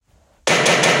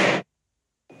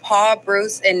Paul,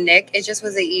 Bruce, and Nick, it just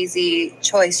was an easy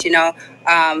choice, you know.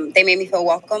 They made me feel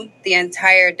welcome. The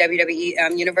entire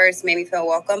WWE universe made me feel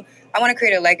welcome. I want to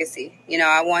create a legacy. You know,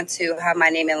 I want to have my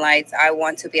name in lights. I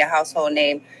want to be a household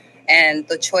name. And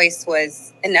the choice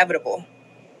was inevitable.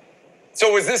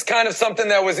 So was this kind of something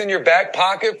that was in your back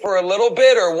pocket for a little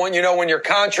bit? Or when, you know, when your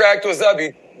contract was up,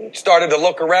 you started to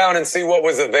look around and see what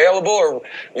was available? Or,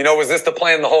 you know, was this the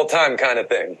plan the whole time kind of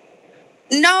thing?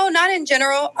 No, not in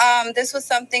general. This was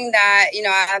something that, you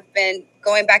know, I've been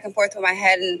going back and forth with my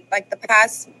head in like the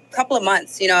past couple of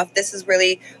months, you know, if this is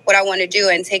really what I want to do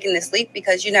and taking this leap,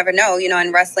 because you never know, you know,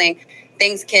 in wrestling,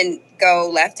 things can go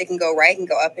left, it can go right, it can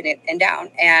go up and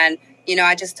down. And, you know,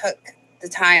 I just took the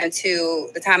time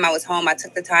I was home, I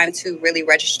took the time to really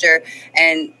register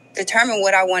and determine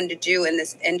what I wanted to do in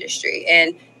this industry.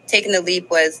 And taking the leap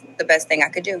was the best thing I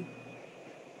could do.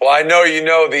 Well, I know you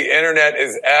know the internet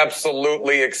is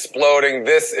absolutely exploding.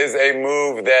 This is a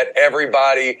move that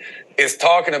everybody is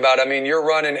talking about. I mean, your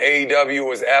run in AEW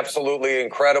was absolutely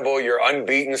incredible. Your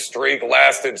unbeaten streak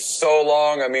lasted so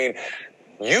long. I mean,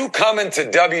 you coming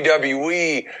to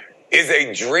WWE is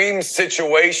a dream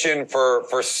situation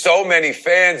for so many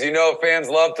fans. You know, fans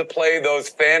love to play those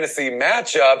fantasy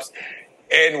matchups.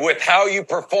 And with how you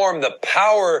perform, the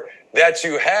power that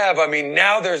you have, I mean,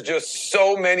 now there's just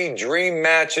so many dream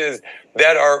matches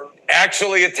that are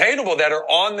actually attainable, that are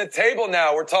on the table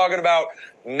now. We're talking about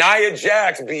Nia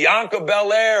Jax, Bianca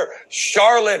Belair,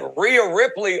 Charlotte, Rhea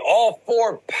Ripley, all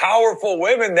four powerful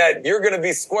women that you're going to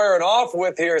be squaring off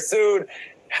with here soon.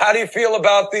 How do you feel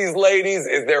about these ladies?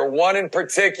 Is there one in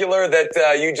particular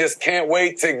that you just can't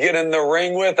wait to get in the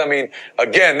ring with? I mean,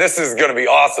 again, this is going to be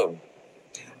awesome.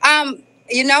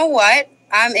 You know what?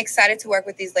 I'm excited to work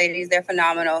with these ladies. They're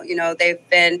phenomenal. You know, they've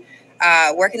been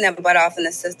working their butt off in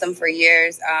the system for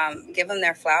years. Give them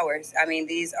their flowers. I mean,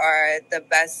 these are the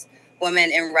best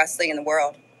women in wrestling in the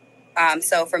world.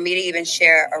 So for me to even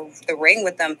share the ring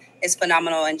with them is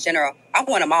phenomenal in general. I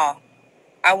want them all.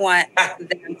 I want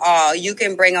them all. You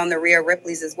can bring on the Rhea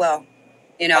Ripleys as well.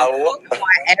 You know, I want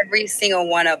every single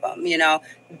one of them. You know,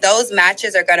 those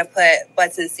matches are going to put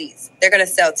butts in seats. They're going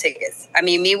to sell tickets. I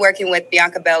mean, me working with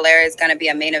Bianca Belair is going to be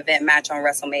a main event match on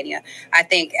WrestleMania. I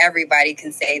think everybody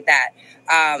can say that.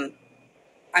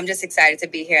 I'm just excited to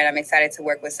be here, and I'm excited to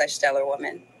work with such stellar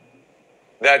women.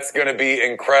 That's going to be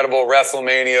incredible.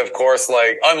 WrestleMania, of course,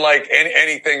 like unlike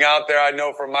anything out there, I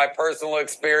know from my personal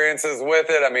experiences with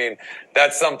it. I mean,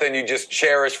 that's something you just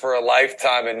cherish for a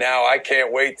lifetime. And now I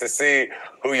can't wait to see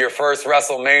who your first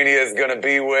WrestleMania is going to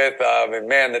be with. And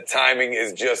man, the timing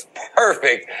is just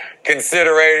perfect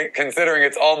considering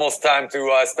it's almost time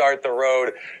to start the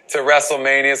road to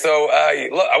WrestleMania. So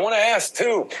look, I want to ask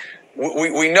too,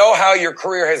 we know how your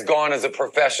career has gone as a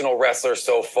professional wrestler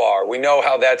so far. We know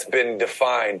how that's been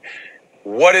defined.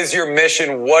 What is your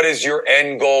mission? What is your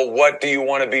end goal? What do you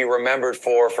want to be remembered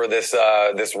for this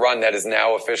run that is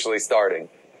now officially starting?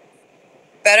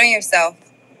 Bet on yourself.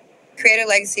 Create a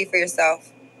legacy for yourself.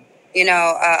 You know,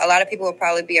 a lot of people will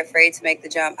probably be afraid to make the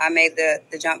jump. I made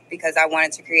the jump because I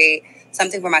wanted to create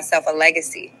something for myself, a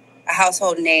legacy, a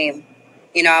household name.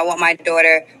 You know, I want my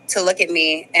daughter to look at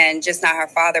me and just not her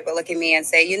father, but look at me and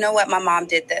say, you know what, my mom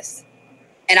did this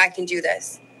and I can do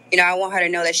this. You know, I want her to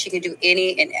know that she can do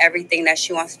any and everything that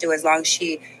she wants to do as long as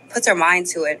she puts her mind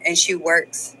to it and she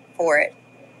works for it.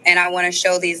 And I want to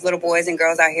show these little boys and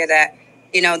girls out here that,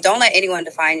 you know, don't let anyone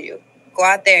define you. Go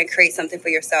out there and create something for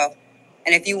yourself.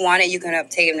 And if you want it, you can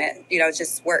obtain it. You know,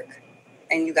 just work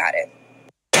and you got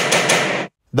it.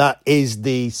 That is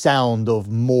the sound of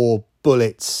more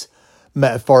bullets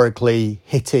metaphorically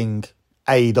hitting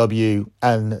AEW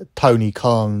and Tony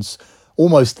Khan's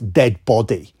almost dead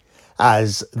body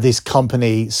as this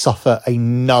company suffer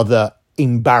another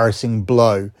embarrassing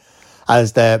blow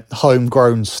as their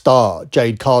homegrown star,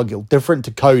 Jade Cargill, different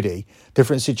to Cody,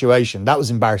 different situation. That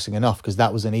was embarrassing enough because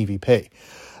that was an EVP.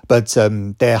 But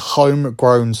their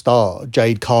homegrown star,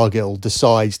 Jade Cargill,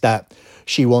 decides that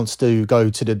she wants to go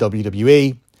to the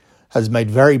WWE, has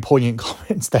made very poignant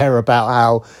comments there about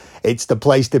how it's the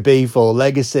place to be for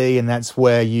legacy and that's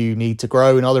where you need to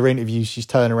grow. In other interviews, she's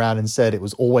turned around and said it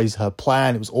was always her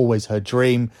plan. It was always her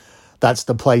dream. That's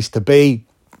the place to be.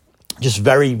 Just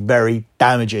very, very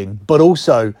damaging, but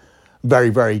also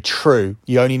very, very true.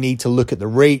 You only need to look at the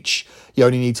reach. You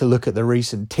only need to look at the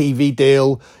recent TV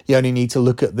deal. You only need to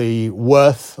look at the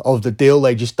worth of the deal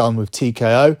they just done with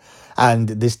TKO. and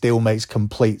this deal makes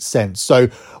complete sense. So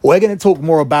we're going to talk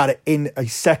more about it in a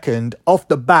second. Off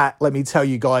the bat, let me tell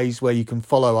you guys where you can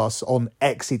follow us on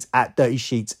X. It's at Dirty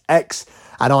Sheets X,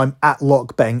 and I'm at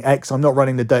LockBettingX. I'm not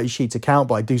running the Dirty Sheets account,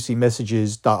 but I do see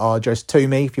messages that are addressed to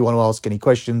me. If you want to ask any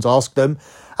questions, ask them,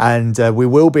 and we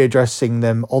will be addressing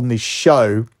them on this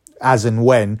show as and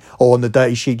when, or on the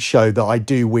Dirty Sheets show that I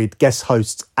do with guest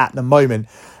hosts at the moment.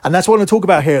 And that's what I want to talk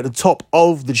about here at the top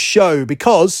of the show,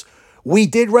 because we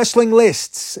did wrestling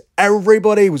lists.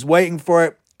 Everybody was waiting for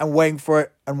it and waiting for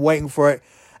it and waiting for it.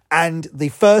 And the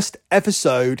first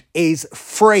episode is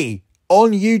free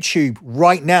on YouTube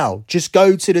right now. Just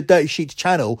go to the Dirty Sheets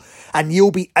channel and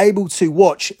you'll be able to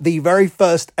watch the very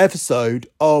first episode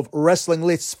of Wrestling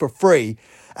Lists for free.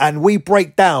 And we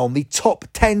break down the top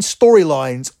 10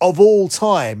 storylines of all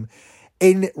time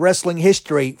in wrestling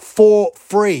history for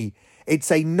free. It's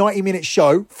a 90-minute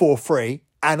show for free,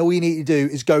 and all you need to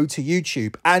do is go to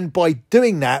YouTube. And by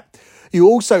doing that, you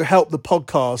also help the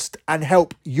podcast and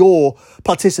help your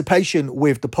participation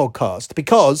with the podcast,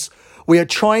 because we are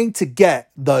trying to get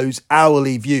those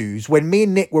hourly views. When me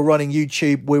and Nick were running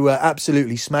YouTube, we were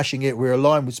absolutely smashing it. We were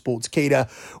aligned with Sportskeeda.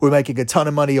 We're making a ton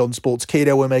of money on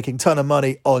Sportskeeda. We're making a ton of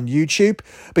money on YouTube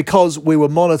because we were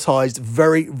monetized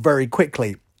very, very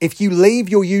quickly. If you leave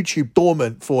your YouTube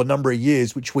dormant for a number of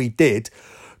years, which we did,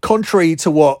 contrary to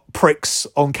what pricks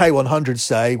on K100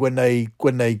 say when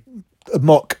they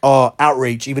mock our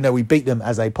outreach, even though we beat them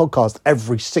as a podcast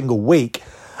every single week,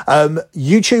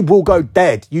 YouTube will go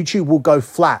dead. YouTube will go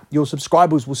flat. Your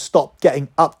subscribers will stop getting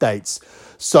updates.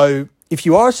 So if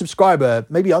you are a subscriber,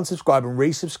 maybe unsubscribe and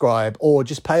resubscribe, or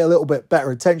just pay a little bit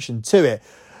better attention to it,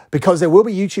 because there will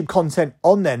be YouTube content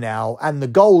on there now. And the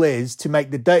goal is to make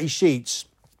the Dirty Sheets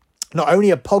not only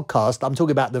a podcast, I'm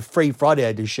talking about the free Friday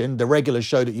edition, the regular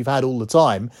show that you've had all the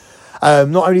time,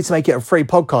 not only to make it a free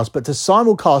podcast, but to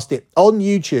simulcast it on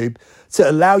YouTube to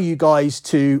allow you guys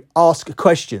to ask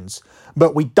questions.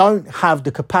 But we don't have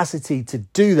the capacity to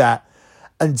do that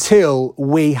until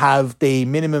we have the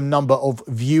minimum number of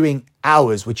viewing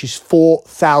hours, which is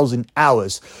 4,000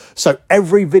 hours. So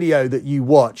every video that you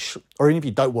watch, or even if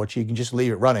you don't watch it, you can just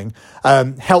leave it running,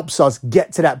 helps us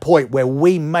get to that point where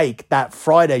we make that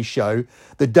Friday show,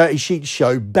 the Dirty Sheets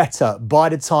show, better by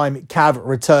the time Cav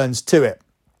returns to it.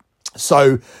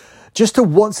 So just to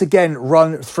once again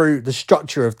run through the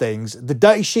structure of things, the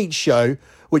Dirty Sheets show,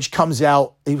 which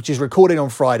is recorded on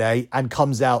Friday and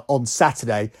comes out on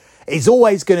Saturday, is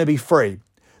always going to be free.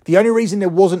 The only reason there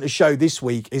wasn't a show this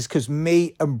week is because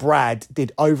me and Brad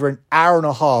did over an hour and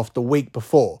a half the week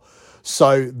before.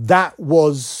 So that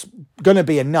was going to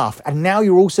be enough. And now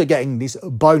you're also getting this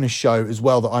bonus show as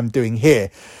well that I'm doing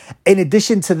here. In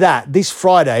addition to that, this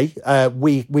Friday,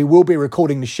 we will be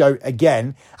recording the show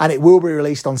again, and it will be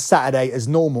released on Saturday as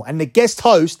normal. And the guest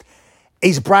host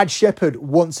is Brad Shepard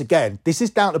once again. This is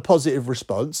down to positive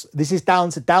response. This is down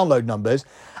to download numbers.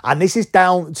 And this is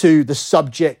down to the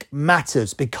subject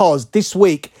matters, because this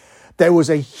week there was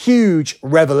a huge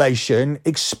revelation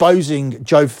exposing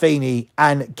Joe Feeney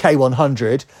and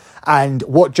K100 and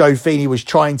what Joe Feeney was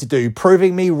trying to do,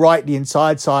 proving me right the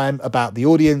entire time about the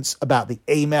audience, about the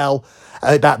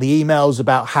emails,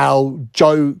 about how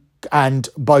Joe and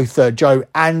both Joe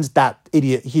and that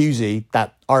idiot Husey,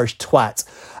 that Irish twat,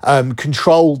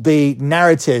 controlled the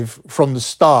narrative from the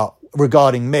start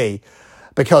regarding me,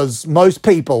 because most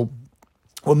people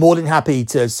were more than happy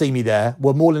to see me there,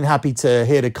 were more than happy to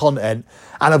hear the content,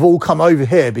 and have all come over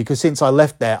here because since I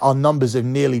left there, our numbers have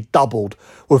nearly doubled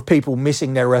with people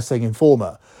missing their Wrestling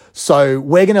Informer. So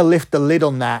we're going to lift the lid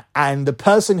on that. And the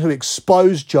person who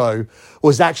exposed Joe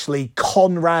was actually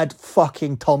Conrad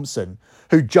fucking Thompson,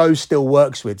 who Joe still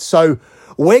works with. So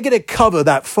we're going to cover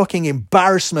that fucking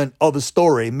embarrassment of a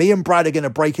story. Me and Brad are going to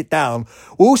break it down.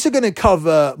 We're also going to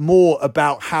cover more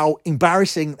about how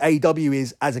embarrassing AEW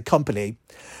is as a company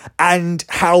and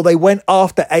how they went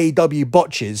after AEW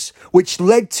botches, which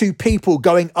led to people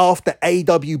going after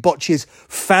AEW botches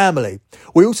family.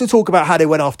 We also talk about how they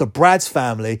went after Brad's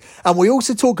family. And we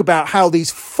also talk about how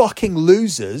these fucking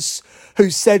losers who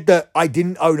said that I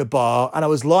didn't own a bar and I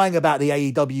was lying about the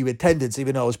AEW attendance,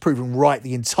 even though I was proven right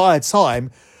the entire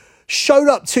time, showed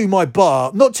up to my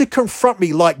bar, not to confront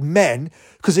me like men,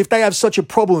 because if they have such a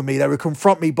problem with me, they would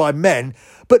confront me by men,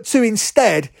 but to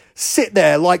instead sit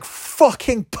there like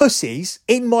fucking pussies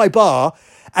in my bar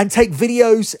and take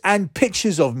videos and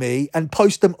pictures of me and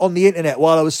post them on the internet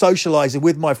while I was socializing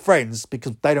with my friends,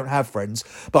 because they don't have friends,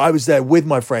 but I was there with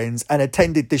my friends and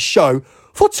attended this show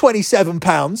for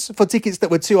 £27 for tickets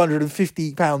that were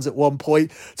 £250 at one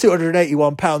point,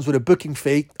 £281 with a booking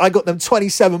fee. I got them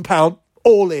 £27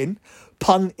 all in,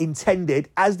 pun intended,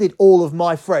 as did all of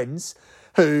my friends,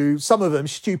 who some of them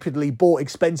stupidly bought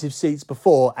expensive seats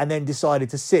before and then decided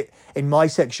to sit in my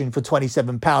section for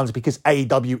 £27 because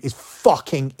AEW is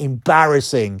fucking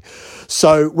embarrassing.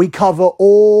 So we cover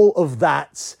all of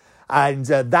that, and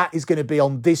that is going to be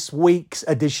on this week's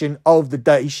edition of the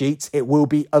Dirty Sheets. It will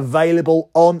be available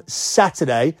on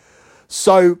Saturday.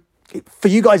 So for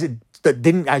you guys that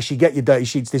didn't actually get your Dirty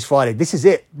Sheets this Friday, this is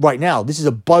it right now. This is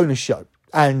a bonus show,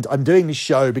 and I'm doing this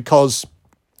show because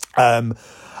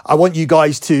I want you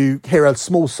guys to hear a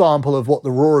small sample of what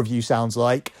the Raw review sounds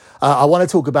like. I want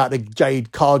to talk about the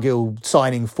Jade Cargill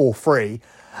signing for free.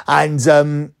 And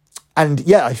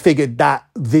yeah, I figured that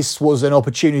this was an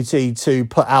opportunity to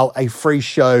put out a free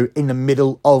show in the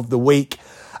middle of the week,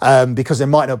 because there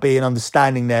might not be an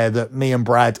understanding there that me and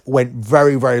Brad went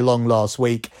very, very long last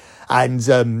week.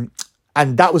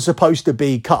 And that was supposed to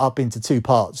be cut up into 2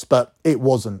 parts, but it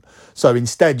wasn't. So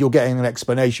instead, you're getting an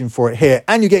explanation for it here,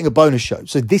 and you're getting a bonus show.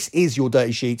 So this is your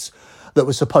Dirty Sheets that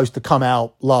was supposed to come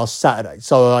out last Saturday.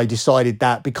 So I decided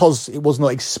that because it was not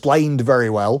explained very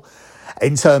well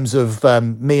in terms of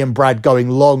me and Brad going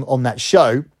long on that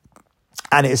show,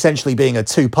 and it essentially being a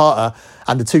 2-parter,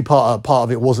 and the 2-parter part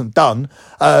of it wasn't done,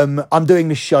 I'm doing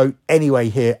this show anyway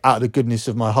here out of the goodness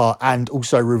of my heart, and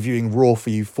also reviewing Raw for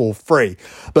you for free.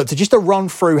 But to run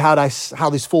through how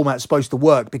this format's supposed to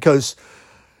work, because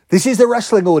this is the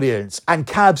wrestling audience, and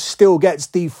Cab still gets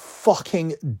the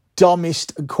fucking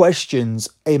dumbest questions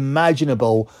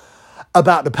imaginable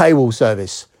about the paywall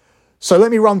service. So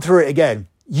let me run through it again.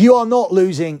 You are not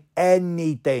losing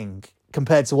anything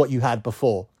compared to what you had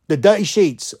before. The Dirty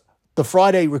Sheets, the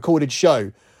Friday recorded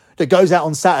show that goes out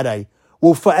on Saturday,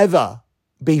 will forever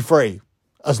be free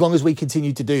as long as we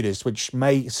continue to do this, which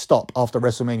may stop after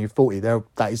WrestleMania 40.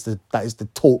 That is the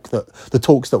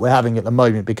talks that we're having at the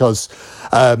moment, because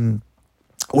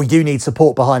we do need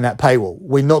support behind that paywall.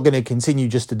 We're not going to continue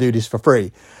just to do this for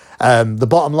free. The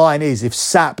bottom line is, if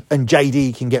SAP and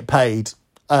JD can get paid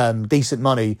decent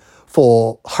money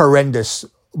for horrendous,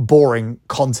 boring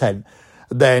content,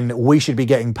 then we should be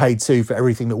getting paid too for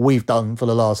everything that we've done for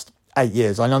the last 8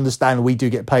 years. I understand we do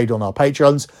get paid on our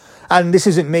Patreons, and this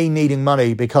isn't me needing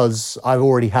money because I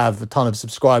already have a ton of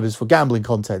subscribers for gambling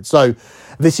content. So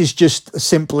this is just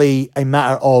simply a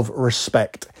matter of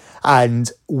respect,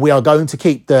 and we are going to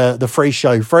keep the free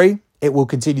show free. It will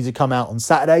continue to come out on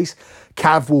Saturdays.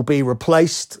 Cav will be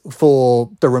replaced for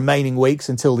the remaining weeks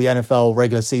until the NFL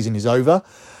regular season is over.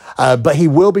 But he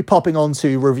will be popping on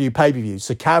to review pay-per-views.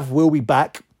 So Cav will be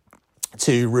back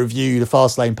to review the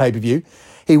Fastlane pay-per-view.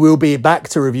 He will be back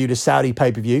to review the Saudi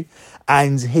pay-per-view.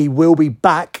 And he will be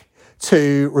back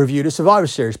to review the Survivor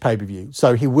Series pay-per-view.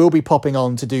 So he will be popping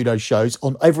on to do those shows.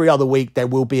 On every other week, there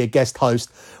will be a guest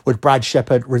host, with Brad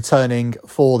Shepard returning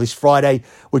for this Friday,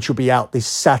 which will be out this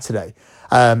Saturday.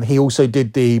 He also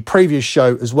did the previous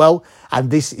show as well, and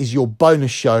this is your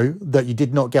bonus show that you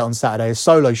did not get on Saturday, a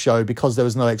solo show, because there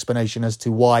was no explanation as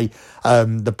to why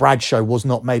the Brad show was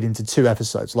not made into 2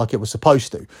 episodes like it was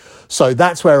supposed to. So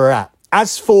that's where we're at.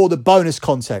 As for the bonus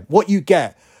content, what you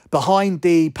get behind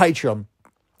the Patreon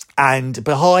and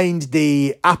behind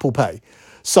the Apple Pay.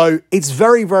 So it's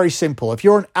very, very simple. If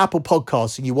you're on Apple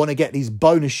Podcasts and you want to get these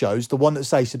bonus shows, the one that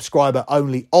say subscriber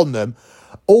only on them,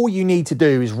 all you need to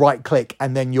do is right click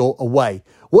and then you're away.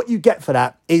 What you get for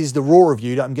that is the Raw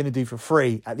review that I'm going to do for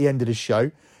free at the end of the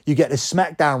show. You get a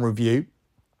SmackDown review.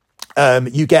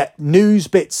 You get news,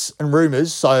 bits and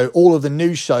rumors. So all of the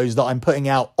news shows that I'm putting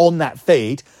out on that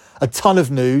feed, a ton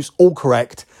of news, all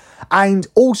correct. And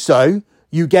also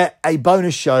you get a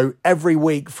bonus show every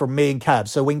week from me and Cab.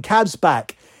 So when Cab's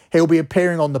back, he'll be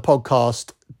appearing on the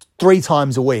podcast 3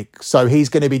 times a week. So he's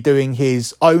going to be doing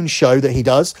his own show that he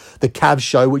does, the Cab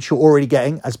show, which you're already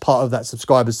getting as part of that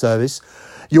subscriber service.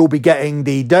 You'll be getting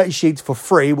the Dirty Sheets for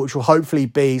free, which will hopefully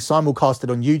be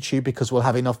simulcasted on YouTube because we'll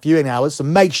have enough viewing hours. So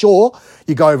make sure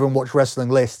you go over and watch Wrestling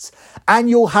Lists. And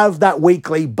you'll have that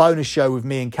weekly bonus show with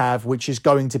me and Cav, which is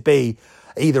going to be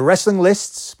either Wrestling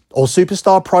Lists or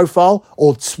Superstar Profile,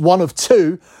 or one of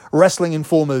 2 Wrestling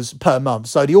Informers per month.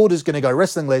 So the order's going to go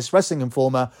Wrestling List, Wrestling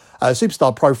Informer,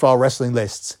 Superstar Profile, Wrestling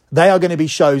Lists. They are going to be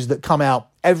shows that come out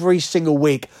every single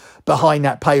week behind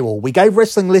that paywall. We gave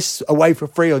Wrestling Lists away for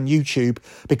free on YouTube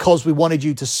because we wanted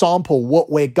you to sample what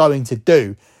we're going to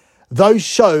do. Those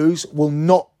shows will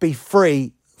not be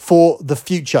free for the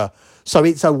future. So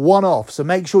it's a one-off. So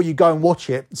make sure you go and watch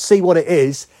it, see what it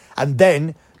is, and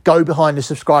then go behind the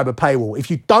subscriber paywall. If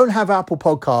you don't have Apple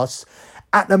Podcasts,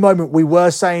 at the moment we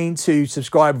were saying to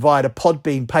subscribe via the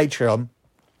Podbean Patreon.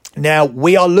 Now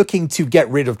we are looking to get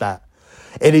rid of that.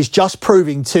 It is just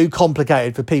proving too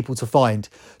complicated for people to find.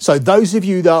 So those of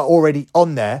you that are already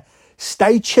on there,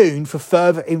 stay tuned for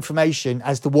further information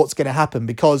as to what's going to happen,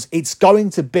 because it's going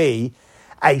to be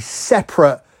a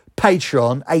separate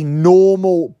Patreon, a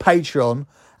normal Patreon,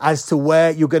 as to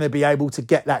where you're going to be able to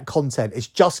get that content. It's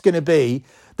just going to be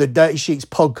the Dirty Sheets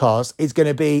podcast. It's going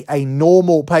to be a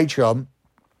normal Patreon,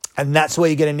 and that's where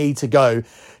you're going to need to go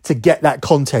to get that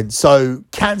content. So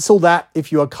cancel that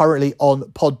if you are currently on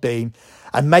Podbean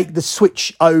and make the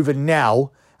switch over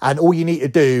now. And all you need to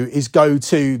do is go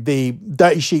to the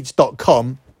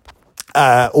dirtysheets.com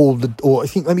or I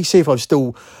think, let me see if I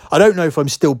don't know if I'm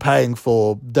still paying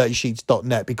for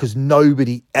dirtysheets.net, because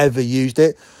nobody ever used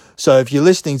it. So if you're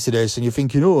listening to this and you're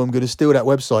thinking, oh, I'm going to steal that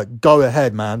website, go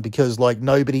ahead, man, because like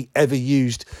nobody ever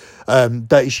used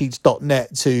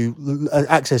dirtysheets.net to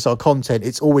access our content.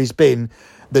 It's always been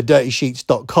the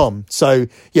dirtysheets.com. So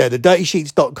yeah, the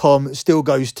dirtysheets.com still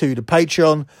goes to the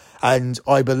Patreon. And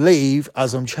I believe,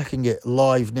 as I'm checking it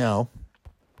live now,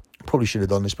 probably should have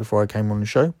done this before I came on the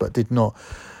show, but did not.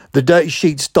 The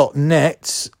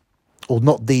dirtysheets.net, or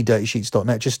not the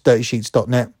dirtysheets.net, just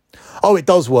dirtysheets.net. Oh, it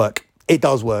does work. It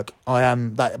does work. I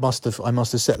must have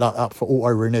set that up for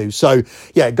auto renew. So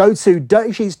yeah, go to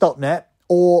dirtysheets.net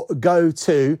or go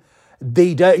to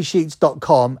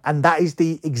thedirtysheets.com, and that is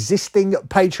the existing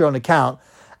Patreon account.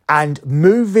 And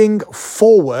moving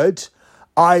forward,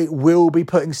 I will be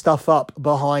putting stuff up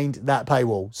behind that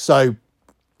paywall. So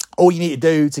all you need to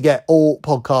do to get all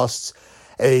podcasts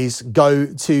is go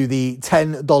to the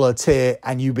 $10 tier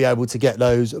and you'll be able to get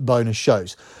those bonus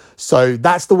shows. So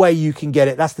that's the way you can get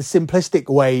it. That's the simplistic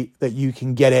way that you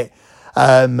can get it.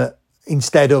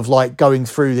 Instead of like going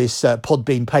through this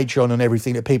Podbean Patreon and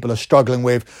everything that people are struggling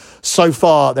with. So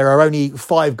far, there are only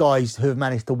 5 guys who have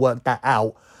managed to work that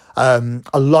out.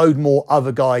 A load more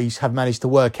other guys have managed to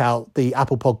work out the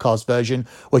Apple Podcast version,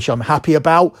 which I'm happy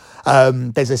about.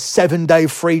 There's a 7-day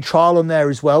free trial on there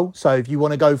as well. So if you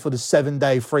want to go for the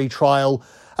 7-day free trial,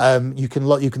 you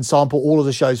can sample all of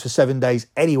the shows for 7 days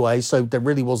anyway. So there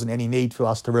really wasn't any need for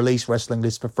us to release Wrestling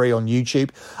List for free on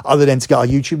YouTube, other than to get our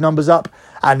YouTube numbers up.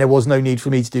 And there was no need for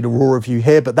me to do the Raw review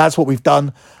here, but that's what we've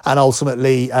done. And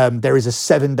ultimately, there is a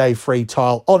 7-day free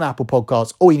trial on Apple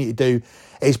Podcasts. All you need to do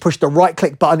is push the right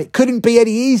click button. It couldn't be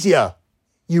any easier,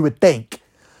 you would think.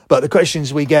 But the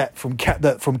questions we get from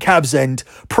Cab's end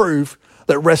prove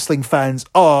that wrestling fans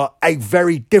are a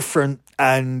very different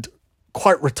and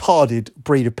quite retarded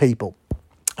breed of people,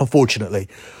 unfortunately.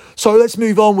 So let's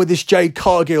move on with this Jade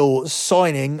Cargill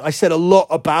signing. I said a lot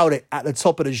about it at the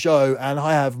top of the show, and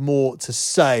I have more to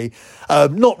say.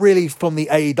 Not really from the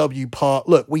AEW part.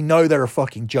 Look, we know they're a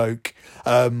fucking joke.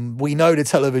 We know the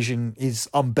television is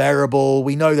unbearable.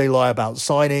 We know they lie about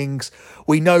signings.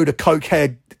 We know the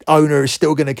cokehead owner is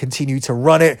still going to continue to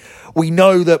run it. We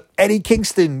know that Eddie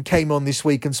Kingston came on this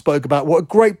week and spoke about what a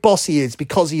great boss he is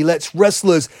because he lets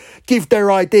wrestlers give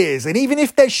their ideas. And even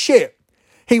if they're shit,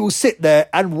 he will sit there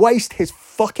and waste his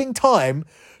fucking time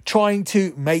trying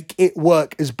to make it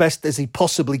work as best as he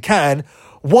possibly can,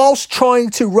 whilst trying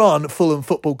to run Fulham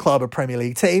Football Club, a Premier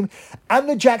League team, and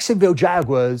the Jacksonville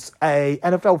Jaguars, a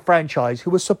NFL franchise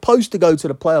who was supposed to go to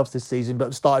the playoffs this season,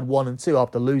 but started 1-2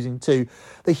 after losing to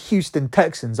the Houston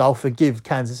Texans. I'll forgive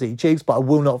Kansas City Chiefs, but I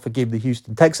will not forgive the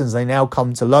Houston Texans. They now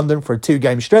come to London for a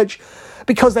 2-game stretch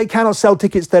because they cannot sell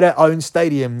tickets to their own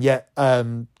stadium. Yet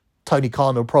Tony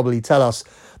Khan will probably tell us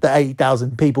that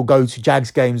 80,000 people go to Jags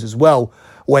games as well,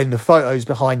 when the photos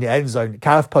behind the end zone that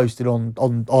Cav posted on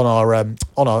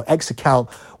our X account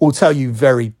will tell you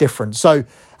very different. So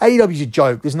AEW's a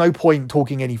joke. There's no point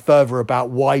talking any further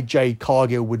about why Jade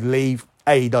Cargill would leave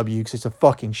AEW, because it's a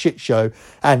fucking shit show,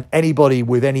 and anybody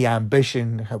with any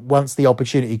ambition, once the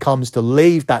opportunity comes to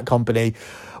leave that company,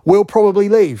 will probably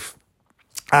leave.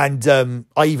 And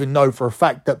I even know for a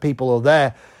fact that people are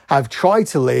there have tried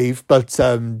to leave, but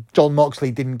John Moxley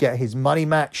didn't get his money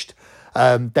matched.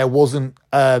 There wasn't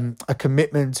a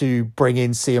commitment to bring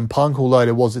in CM Punk, although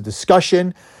there was a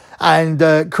discussion.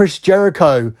 And Chris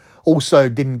Jericho also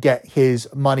didn't get his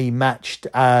money matched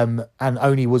and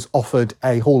only was offered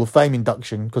a Hall of Fame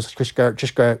induction because Chris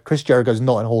Jericho's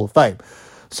not in Hall of Fame.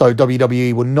 So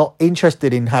WWE were not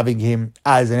interested in having him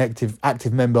as an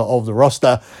active member of the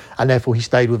roster, and therefore he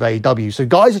stayed with AEW. So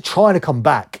guys are trying to come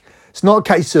back. It's not a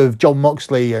case of John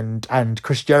Moxley and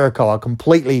Chris Jericho are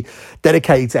completely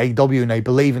dedicated to AEW and they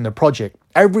believe in the project.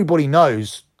 Everybody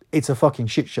knows it's a fucking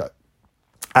shit show.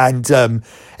 And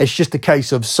it's just a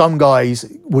case of some guys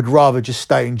would rather just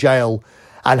stay in jail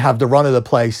and have the run of the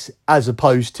place, as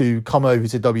opposed to come over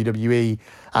to WWE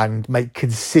and make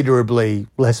considerably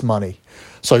less money.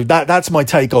 So that's my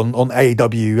take on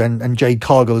AEW and Jade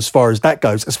Cargill as far as that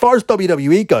goes. As far as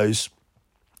WWE goes,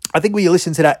 I think when you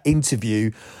listen to that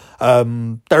interview,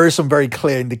 there are some very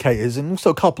clear indicators and also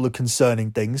a couple of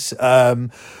concerning things.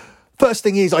 First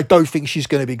thing is, I don't think she's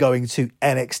going to be going to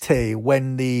NXT.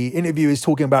 When the interview is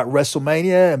talking about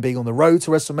WrestleMania and being on the road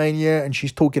to WrestleMania, and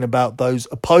she's talking about those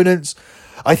opponents,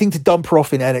 I think to dump her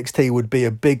off in NXT would be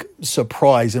a big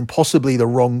surprise and possibly the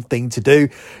wrong thing to do.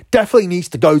 Definitely needs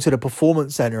to go to the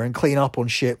Performance Center and clean up on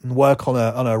shit and work on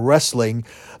her wrestling.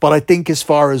 But I think as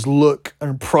far as look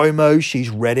and promo, she's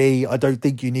ready. I don't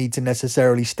think you need to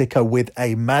necessarily stick her with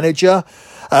a manager.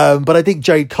 But I think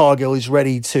Jade Cargill is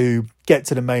ready to get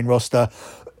to the main roster.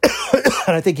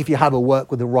 And I think if you have her work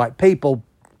with the right people,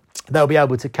 they'll be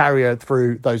able to carry her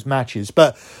through those matches.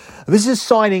 But this is a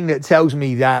signing that tells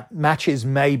me that matches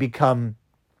may become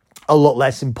a lot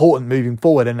less important moving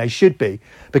forward, and they should be,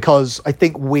 because I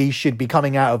think we should be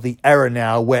coming out of the era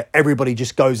now where everybody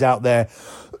just goes out there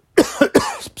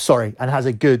and has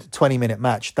a good 20-minute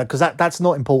match, because that's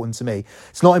not important to me.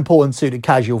 It's not important to the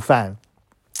casual fan.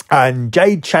 And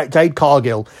Jade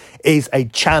Cargill is a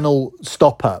channel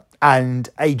stopper and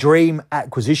a dream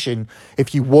acquisition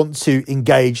if you want to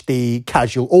engage the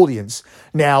casual audience.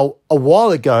 Now, a while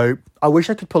ago, I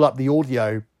wish I could pull up the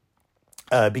audio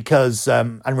because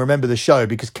and remember the show,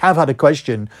 because Cav had a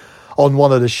question on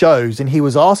one of the shows, and he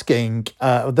was asking,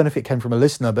 I don't know if it came from a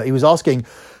listener, but he was asking,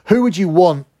 who would you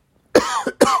want?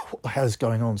 What the hell is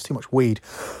going on? It's too much weed.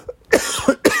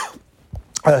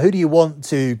 Who do you want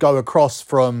to go across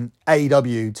from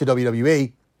AEW to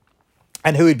WWE?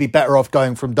 And who would be better off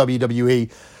going from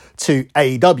WWE to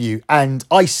AEW? And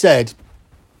I said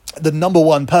the number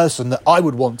one person that I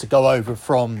would want to go over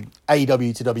from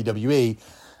AEW to WWE,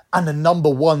 and the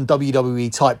number one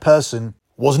WWE type person,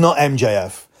 was not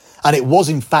MJF. And it was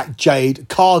in fact Jade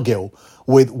Cargill,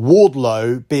 with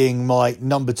Wardlow being my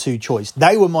number two choice.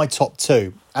 They were my top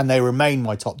two, and they remain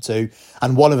my top two.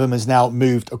 And one of them has now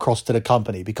moved across to the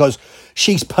company because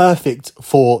she's perfect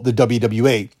for the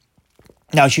WWE.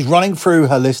 Now, she's running through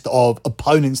her list of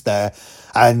opponents there,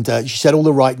 and she said all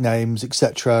the right names,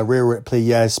 etc. Rhea Ripley,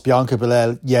 yes. Bianca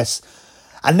Belair, yes.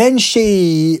 And then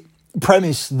she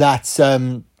premised that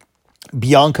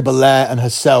Bianca Belair and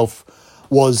herself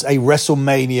was a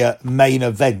WrestleMania main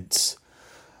event.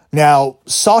 Now,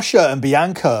 Sasha and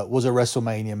Bianca was a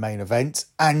WrestleMania main event,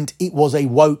 and it was a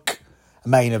woke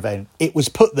main event. It was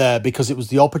put there because it was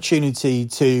the opportunity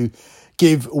to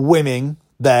give women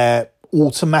their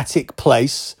automatic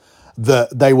place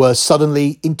that they were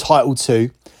suddenly entitled to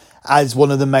as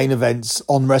one of the main events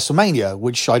on WrestleMania,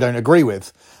 which I don't agree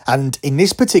with. And in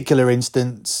this particular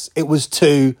instance, it was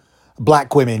two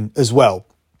black women as well.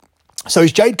 So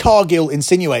is Jade Cargill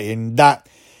insinuating that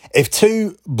if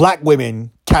two black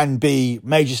women can be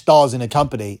major stars in a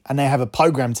company and they have a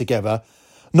program together,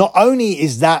 not only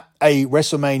is that a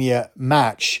WrestleMania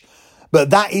match, but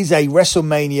that is a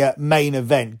WrestleMania main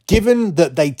event, given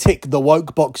that they tick the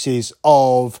woke boxes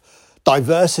of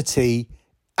diversity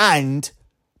and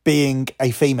being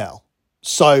a female.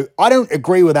 So I don't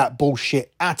agree with that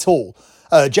bullshit at all.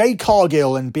 Jade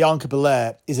Cargill and Bianca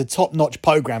Belair is a top-notch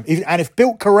program. And if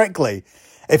built correctly,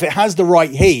 if it has the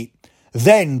right heat,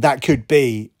 then that could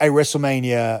be a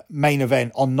WrestleMania main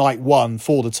event on night one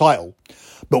for the title.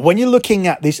 But when you're looking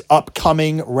at this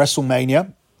upcoming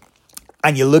WrestleMania,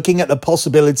 and you're looking at the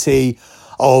possibility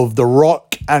of The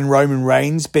Rock and Roman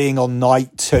Reigns being on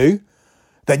night two,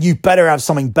 then you better have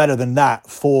something better than that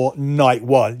for night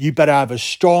one. You better have a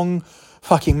strong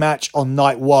fucking match on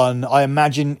night one. I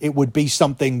imagine it would be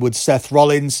something with Seth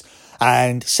Rollins,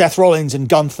 and Seth Rollins and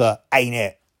Gunther ain't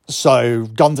it. So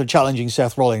Gunther challenging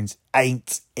Seth Rollins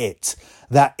ain't it.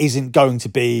 That isn't going to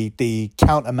be the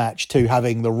counter match to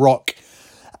having The Rock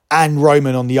and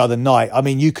Roman on the other night. I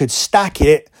mean, you could stack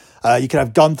it. You could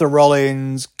have Gunther,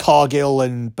 Rollins, Cargill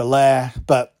and Belair,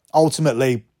 but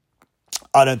ultimately,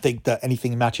 I don't think that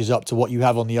anything matches up to what you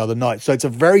have on the other night. So it's a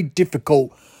very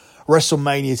difficult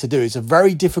WrestleMania to do. It's a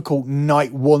very difficult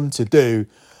night one to do.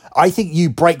 I think you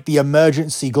break the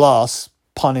emergency glass,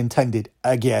 pun intended,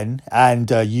 again, and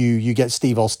you get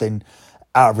Steve Austin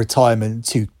out of retirement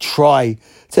to try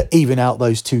to even out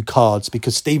those two cards,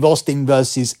 because Steve Austin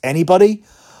versus anybody,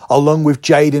 along with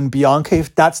Jade and Bianca,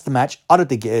 if that's the match, I don't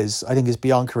think it is. I think it's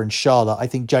Bianca and Charlotte. I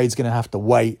think Jade's going to have to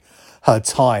wait her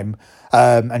time,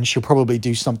 and she'll probably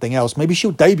do something else. Maybe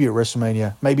she'll debut at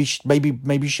WrestleMania.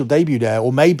 Maybe she'll debut there,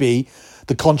 or maybe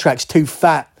the contract's too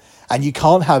fat and you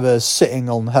can't have her sitting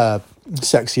on her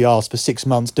sexy ass for 6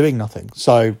 months doing nothing.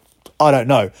 So I don't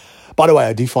know. By the way,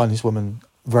 I do find this woman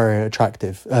very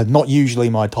attractive. Not usually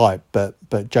my type, but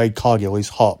Jade Cargill is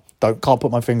hot. Can't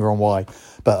put my finger on why,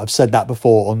 but I've said that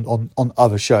before on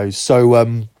other shows.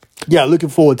 So yeah, looking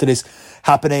forward to this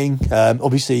happening.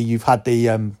 Obviously, you've had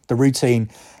the routine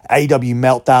AEW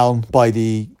meltdown by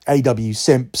the AEW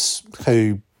simps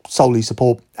who solely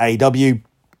support AEW,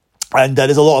 and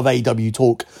there's a lot of AEW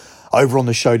talk over on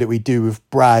the show that we do with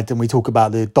Brad, and we talk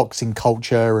about the doxing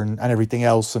culture and everything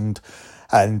else, and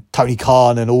Tony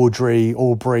Khan and Aubrey,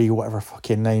 whatever her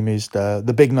fucking name is,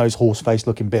 the big nose horse face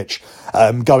looking bitch,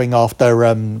 going after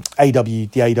the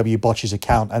AEW botches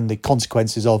account and the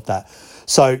consequences of that.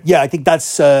 So yeah, I think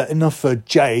that's enough for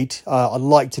Jade. I'd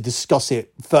like to discuss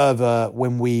it further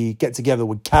when we get together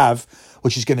with Cav,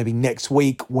 which is going to be next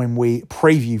week when we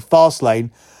preview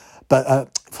Fastlane.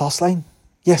 But Fastlane?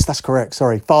 Yes, that's correct.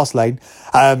 Sorry, Fastlane.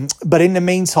 But in the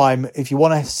meantime, if you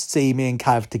want to see me and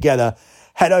Cav together,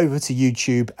 head over to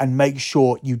YouTube and make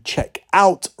sure you check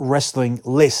out Wrestling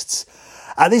Lists.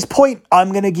 At this point,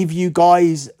 I'm going to give you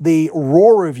guys the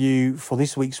Raw review for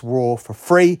this week's Raw for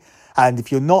free. And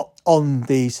if you're not on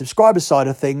the subscriber side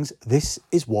of things, this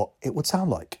is what it would sound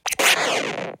like.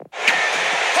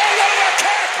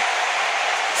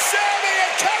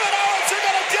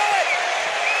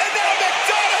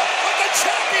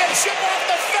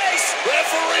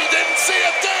 Referee didn't see a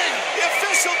thing. The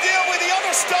official deal with the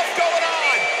other stuff going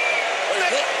on.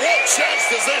 Hey, what chance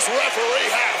does this referee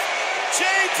have?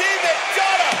 J.D.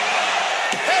 McDonough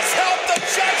has helped the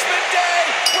Judgment Day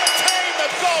retain the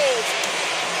gold.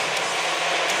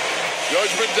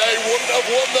 Judgment Day wouldn't have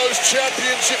won those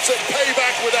championships at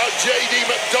Payback without J.D.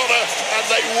 McDonough, and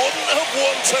they wouldn't have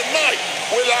won tonight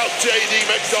without J.D.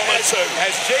 McDonough too.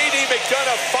 Has J.D.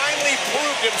 McDonough finally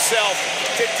proved himself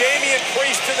to Damian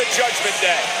Priest in the Judgment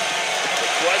Day?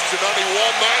 The question only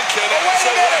one man can answer. Wait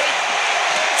a minute!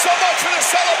 So much for the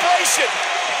celebration.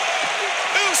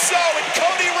 Uso and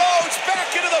Cody Rhodes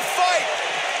back into the fight.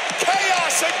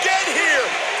 Chaos again here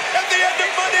at the end of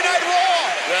Monday Night Raw.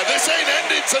 Yeah, this ain't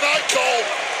ending tonight, Cole.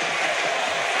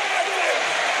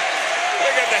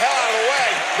 They're getting the hell out of the way.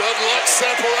 Good luck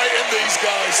separating these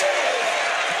guys.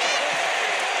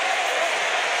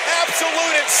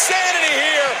 Absolute insanity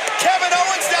here. Kevin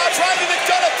Owens now trying to get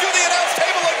done up through the announce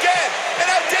table again. And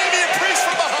now Damian Priest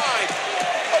from behind.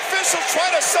 Officials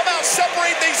trying to somehow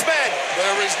separate these men.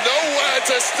 There is nowhere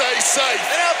to stay safe.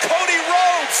 And now Cody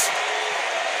Rhodes.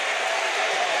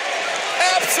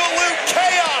 Absolute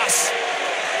chaos.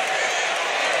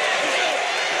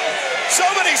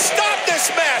 Somebody stop this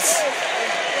mess.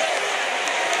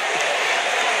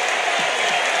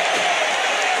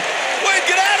 Wait,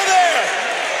 get out of there.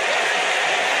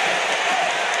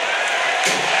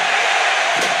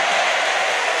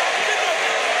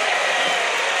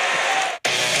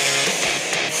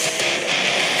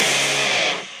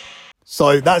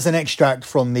 So that's an extract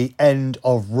from the end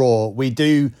of Raw. We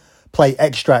do play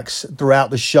extracts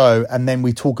throughout the show, and then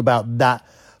we talk about that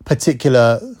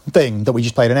particular thing that we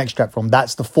just played an extract from.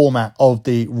 That's the format of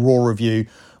the Raw review.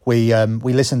 We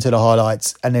listen to the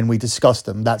highlights and then we discuss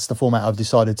them. That's the format I've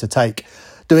decided to take,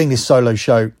 doing this solo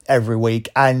show every week.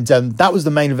 And that was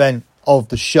the main event of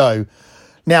the show.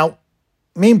 Now,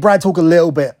 me and Brad talk a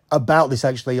little bit about this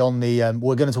actually on the,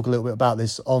 we're going to talk a little bit about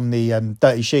this on the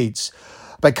Dirty Sheets,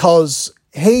 because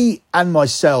he and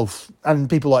myself and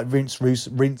people like Vincent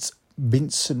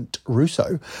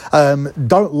Russo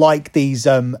don't like these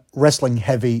wrestling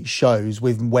heavy shows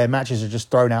where matches are just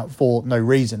thrown out for no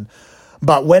reason.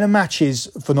 But when a match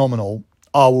is phenomenal,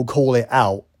 I will call it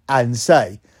out and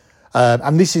say,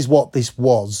 and this is what this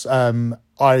was.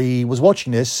 I was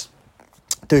watching this,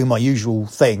 doing my usual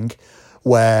thing,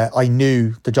 where I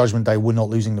knew the Judgment Day were not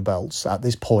losing the belts at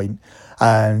this point,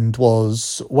 and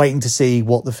was waiting to see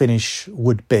what the finish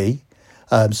would be,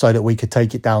 so that we could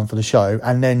take it down for the show.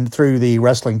 And then through the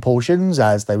wrestling portions,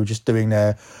 as they were just doing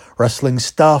their wrestling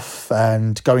stuff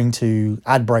and going to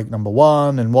ad break number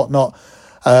 1 and whatnot,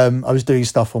 I was doing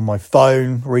stuff on my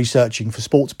phone, researching for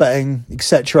sports betting,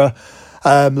 etc.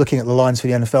 Looking at the lines for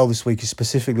the NFL this week is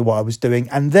specifically what I was doing.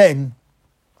 And then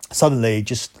suddenly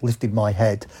just lifted my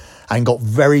head and got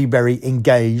very, very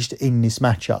engaged in this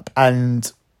matchup. And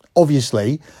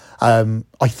obviously,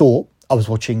 I thought I was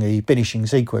watching a finishing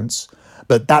sequence,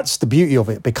 but that's the beauty of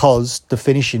it, because the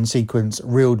finishing sequence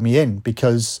reeled me in,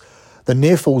 because the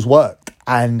near falls worked,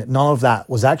 and none of that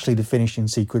was actually the finishing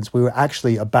sequence. We were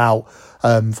actually about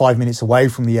 5 minutes away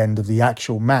from the end of the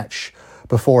actual match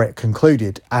before it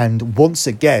concluded. And once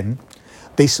again,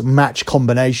 this match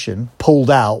combination pulled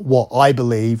out what I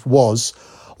believe was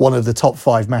one of the top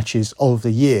 5 matches of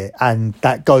the year. And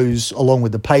that goes along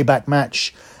with the Payback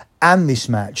match and this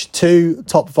match, 2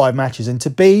 top 5 matches, and to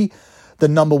be the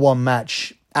number 1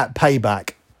 match at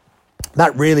Payback,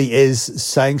 that really is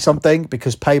saying something,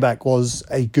 because Payback was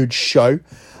a good show.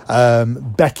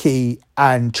 Becky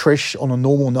and Trish on a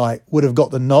normal night would have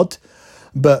got the nod,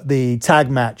 but the tag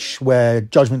match where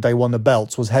Judgment Day won the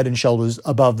belts was head and shoulders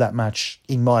above that match,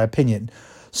 in my opinion.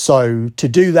 So to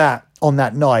do that on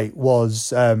that night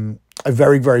was a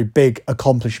very, very big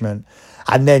accomplishment.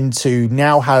 And then to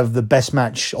now have the best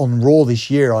match on Raw this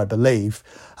year, I believe,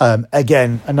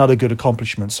 again, another good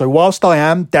accomplishment. So whilst I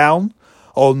am down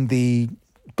on the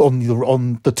over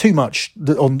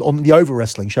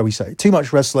wrestling, shall we say, too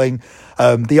much wrestling,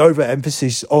 the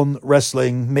overemphasis on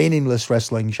wrestling, meaningless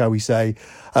wrestling, shall we say,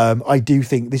 I do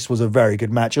think this was a very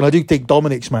good match, and I do think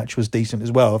Dominic's match was decent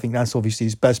as well. I think that's obviously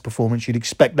his best performance. You'd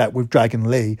expect that with Dragon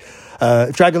Lee.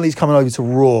 If Dragon Lee's coming over to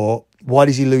Raw, why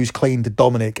does he lose clean to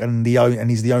Dominic and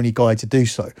he's the only guy to do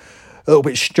so? A little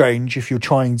bit strange if you're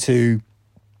trying to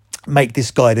make this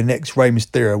guy the next Rey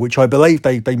Mysterio, which I believe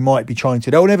they might be trying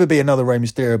to. There will never be another Rey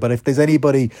Mysterio, but if there's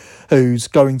anybody who's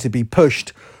going to be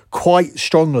pushed quite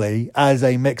strongly as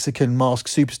a Mexican masked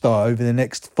superstar over the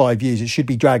next 5 years, it should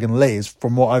be Dragon Lee,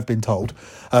 from what I've been told,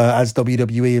 as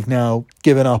WWE have now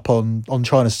given up on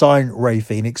trying to sign Rey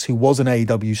Fenix, who was an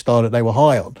AEW star that they were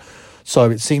high on.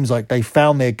 So it seems like they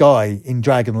found their guy in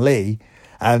Dragon Lee,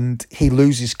 and he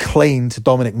loses clean to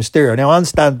Dominic Mysterio. Now, I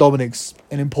understand Dominic's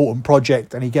an important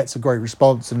project and he gets a great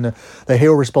response, and the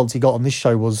heel response he got on this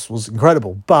show was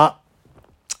incredible. But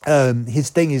his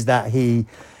thing is that he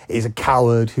is a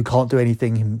coward who can't do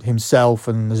anything himself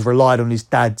and has relied on his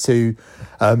dad to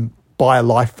buy a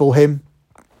life for him.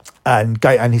 And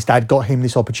his dad got him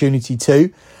this opportunity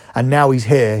too. And now he's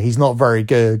here. He's not very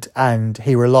good, and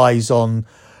he relies on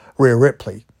Rhea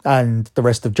Ripley and the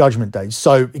rest of Judgment Day.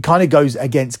 So it kind of goes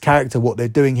against character what they're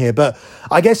doing here. But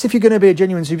I guess if you're going to be a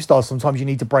genuine superstar, sometimes you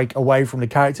need to break away from the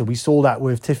character. We saw that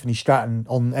with Tiffany Stratton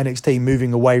on NXT,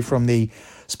 moving away from the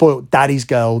spoiled daddy's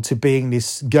girl to being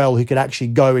this girl who could actually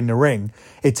go in the ring.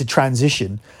 It's a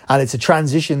transition, and it's a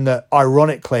transition that,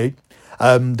 ironically,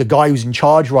 the guy who's in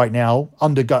charge right now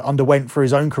underwent for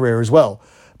his own career as well,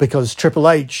 because Triple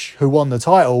H, who won the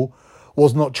title,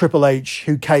 was not Triple H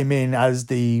who came in as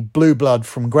the blue blood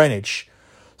from Greenwich.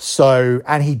 So,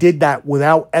 and he did that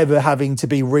without ever having to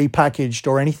be repackaged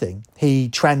or anything. He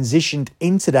transitioned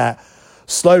into that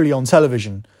slowly on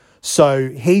television. So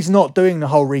he's not doing the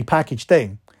whole repackaged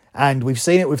thing. And we've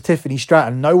seen it with Tiffany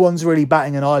Stratton. No one's really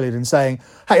batting an eyelid and saying,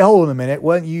 hey, hold on a minute,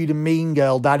 weren't you the mean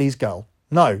girl, daddy's girl?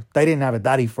 No, they didn't have a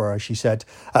daddy for her, she said.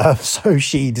 So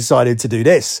she decided to do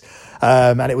this.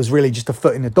 And it was really just a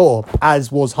foot in the door,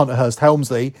 as was Hunter Hearst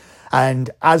Helmsley. And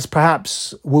as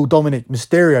perhaps will Dominic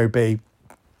Mysterio be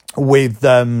with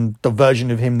the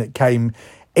version of him that came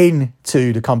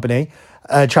into the company,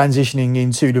 transitioning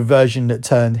into the version that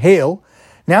turned heel.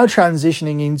 Now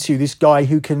transitioning into this guy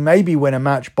who can maybe win a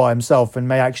match by himself and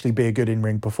may actually be a good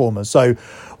in-ring performer. So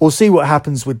we'll see what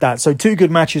happens with that. So 2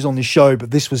 good matches on the show, but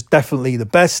this was definitely the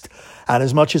best. And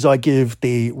as much as I give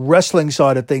the wrestling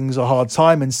side of things a hard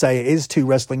time and say it is too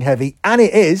wrestling heavy, and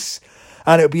it is,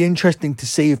 and it'll be interesting to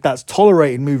see if that's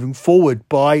tolerated moving forward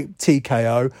by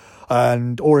TKO,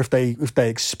 or if they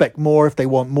expect more, if they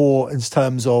want more in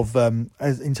terms of an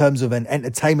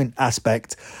entertainment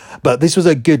aspect. But this was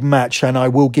a good match, and I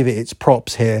will give it its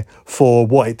props here for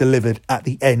what it delivered at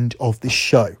the end of the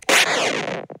show.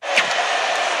 Dragon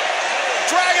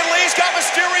Lee's got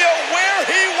Mysterio where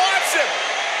he wants him.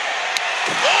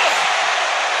 Oh.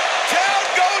 Down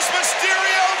goes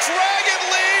Mysterio. Dragon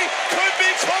Lee could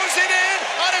be closing in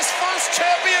on his first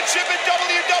championship in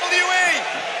WWE.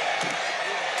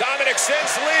 Dominic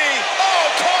sends Lee. Oh,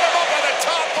 caught him up on the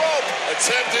top rope.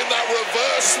 Attempting that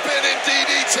reverse spinning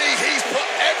DDT. He's put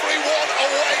everyone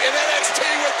away in NXT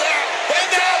with that. And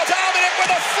now Dominic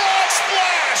with a frog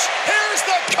splash. Here's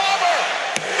the cover.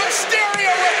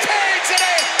 Mysterio retains in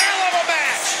a hell of a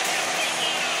match.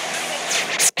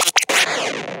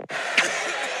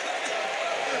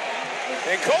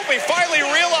 And Kofi finally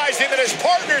realizing that his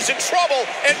partner's in trouble,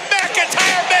 and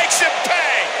McIntyre makes him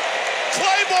pay.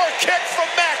 Claymore kick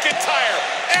from McIntyre.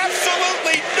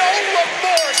 Absolutely no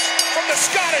remorse from the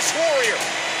Scottish Warrior.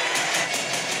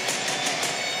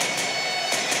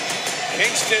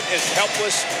 Kingston is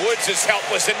helpless. Woods is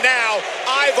helpless. And now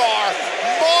Ivar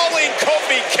mauling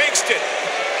Kofi Kingston.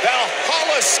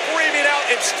 Valhalla screaming out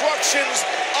instructions.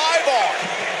 Ivar,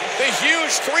 the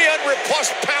huge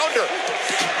 300-plus pounder,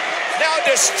 now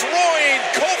destroying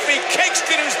Kofi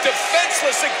Kingston, who's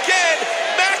defenseless again.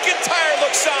 McIntyre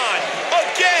looks on.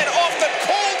 Again, off the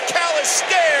cold, callous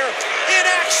stare, in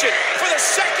action for the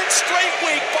second straight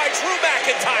week by Drew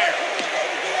McIntyre.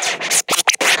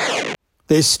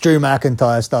 This Drew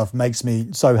McIntyre stuff makes me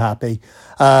so happy.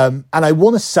 And I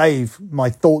want to save my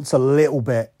thoughts a little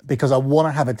bit because I want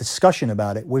to have a discussion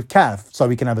about it with Cav, so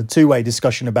we can have a two-way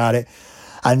discussion about it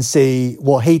and see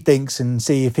what he thinks and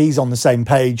see if he's on the same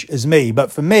page as me.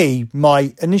 But for me,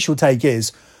 my initial take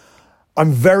is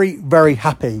I'm very, very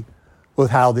happy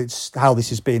with how this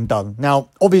is being done. Now,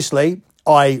 obviously,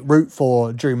 I root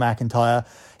for Drew McIntyre.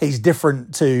 He's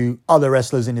different to other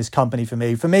wrestlers in his company for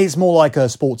me. For me, it's more like a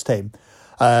sports team.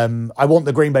 I want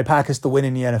the Green Bay Packers to win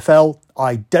in the NFL.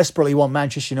 I desperately want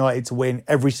Manchester United to win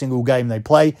every single game they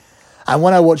play. And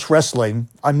when I watch wrestling,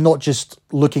 I'm not just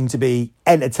looking to be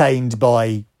entertained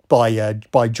by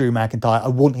Drew McIntyre. I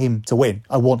want him to win.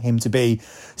 I want him to be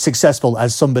successful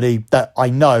as somebody that I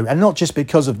know. And not just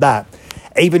because of that.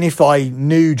 Even if I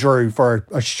knew Drew for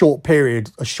a short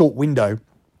period, a short window,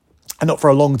 and not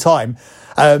for a long time,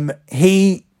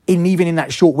 even in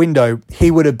that short window,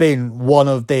 he would have been one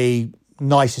of the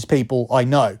nicest people I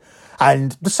know.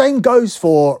 And the same goes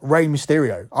for Rey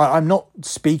Mysterio. I'm not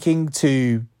speaking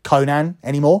to Conan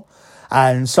anymore.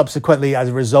 And subsequently, as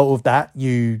a result of that,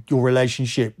 your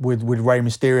relationship with Rey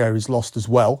Mysterio is lost as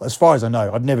well. As far as I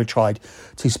know, I've never tried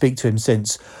to speak to him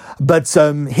since. But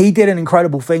he did an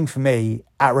incredible thing for me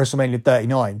at WrestleMania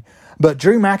 39. But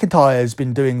Drew McIntyre has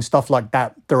been doing stuff like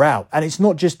that throughout. And it's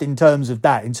not just in terms of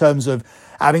that, in terms of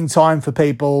having time for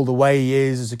people, the way he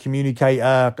is as a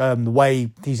communicator, the way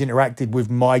he's interacted with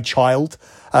my child,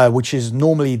 which is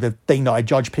normally the thing that I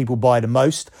judge people by the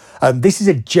most. This is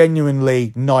a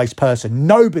genuinely nice person.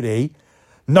 Nobody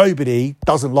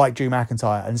doesn't like Drew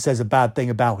McIntyre and says a bad thing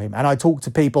about him. And I talk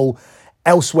to people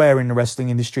elsewhere in the wrestling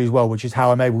industry as well, which is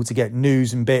how I'm able to get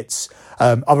news and bits.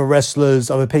 Other wrestlers,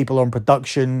 other people on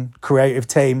production, creative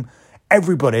team,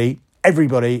 everybody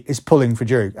is pulling for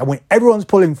Drew. And when everyone's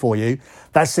pulling for you,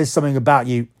 that says something about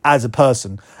you as a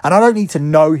person. And I don't need to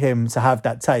know him to have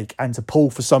that take and to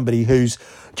pull for somebody who's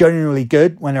genuinely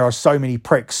good when there are so many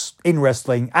pricks in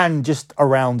wrestling and just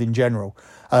around in general,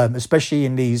 especially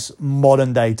in these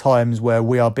modern day times where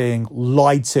we are being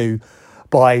lied to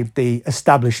by the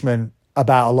establishment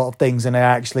about a lot of things, and they're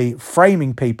actually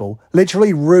framing people,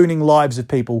 literally ruining lives of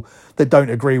people that don't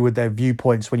agree with their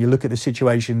viewpoints when you look at the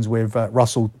situations with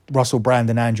Russell Brand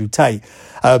and Andrew Tate.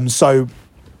 So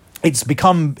it's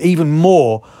become even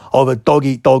more of a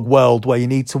dog-eat-dog world where you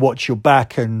need to watch your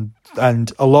back, and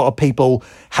a lot of people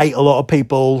hate a lot of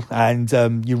people, and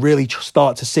you really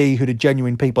start to see who the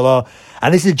genuine people are.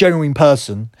 And this is a genuine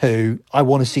person who I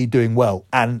want to see doing well.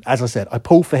 And as I said, I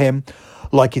pull for him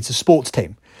like it's a sports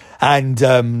team. And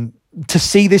to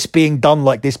see this being done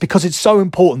like this, because it's so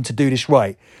important to do this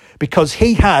right, because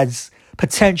he has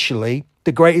potentially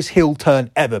the greatest heel turn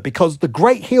ever, because the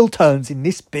great heel turns in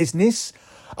this business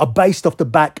are based off the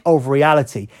back of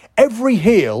reality. Every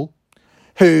heel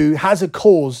who has a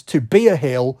cause to be a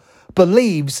heel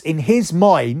believes in his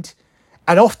mind,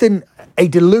 and often a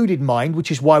deluded mind, which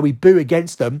is why we boo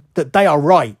against them, that they are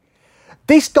right.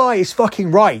 This guy is fucking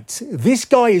right. This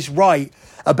guy is right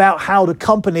about how the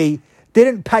company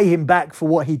didn't pay him back for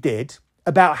what he did,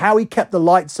 about how he kept the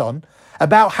lights on,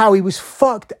 about how he was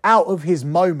fucked out of his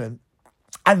moment.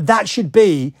 And that should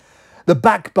be the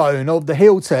backbone of the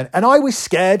heel turn. And I was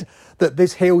scared that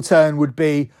this heel turn would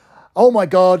be, oh my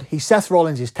God, he's Seth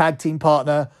Rollins' tag team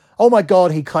partner. Oh my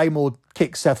God, he Claymore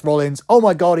kicked Seth Rollins. Oh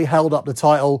my God, he held up the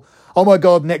title. Oh my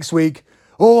God, next week,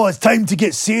 oh, it's time to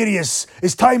get serious.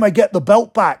 It's time I get the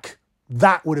belt back.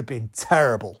 That would have been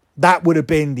terrible. That would have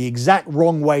been the exact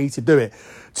wrong way to do it.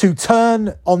 To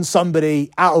turn on somebody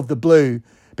out of the blue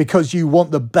because you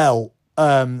want the belt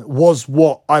was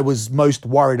what I was most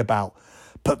worried about.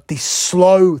 But the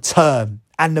slow turn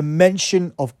and the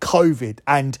mention of COVID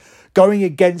and going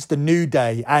against the New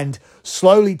Day and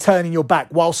slowly turning your back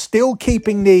while still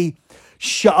keeping the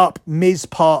shut up Miz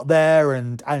part there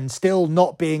and still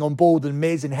not being on board with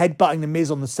Miz and headbutting the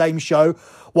Miz on the same show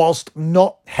whilst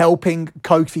not helping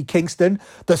Kofi Kingston.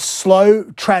 The slow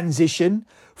transition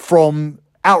from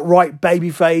outright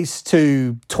babyface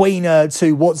to tweener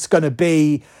to what's going to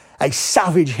be a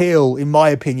savage heel, in my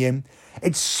opinion.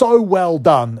 It's so well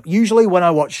done. Usually when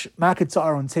I watch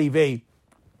McIntyre on TV,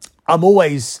 I'm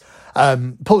always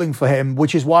pulling for him,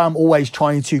 which is why I'm always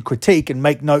trying to critique and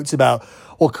make notes about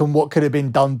what could have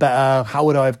been done better. How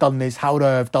would I have done this? How would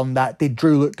I have done that? Did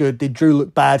Drew look good? Did Drew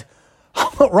look bad?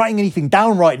 I'm not writing anything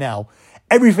down right now.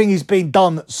 Everything is being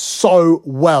done so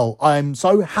well. I'm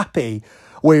so happy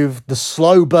with the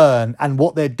slow burn and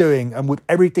what they're doing and with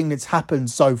everything that's happened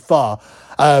so far.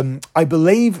 I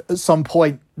believe at some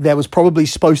point there was probably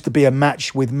supposed to be a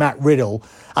match with Matt Riddle,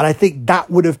 and I think that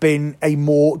would have been a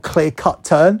more clear-cut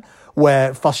turn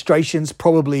where frustrations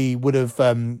probably would have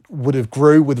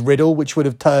grew with Riddle, which would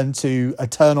have turned to a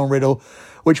turn on Riddle,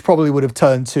 which probably would have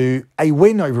turned to a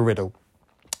win over Riddle.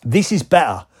 This is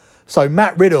better. So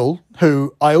Matt Riddle,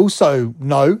 who I also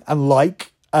know and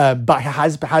like, but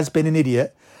has been an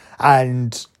idiot,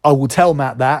 and I will tell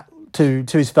Matt that to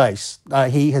his face.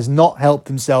 He has not helped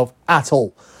himself at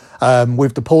all.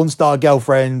 With the porn star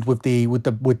girlfriend, with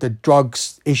the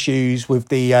drugs issues, with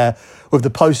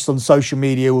the posts on social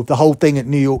media, with the whole thing at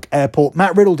New York airport,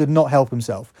 Matt Riddle did not help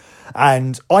himself.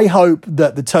 And I hope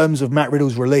that the terms of Matt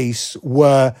Riddle's release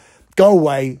were, go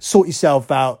away, sort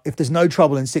yourself out. If there's no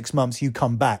trouble in 6 months, you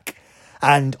come back.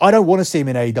 And I don't want to see him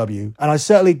in AEW, and I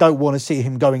certainly don't want to see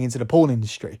him going into the porn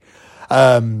industry,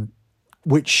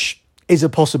 which is a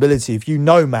possibility. If you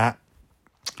know Matt,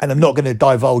 and I'm not going to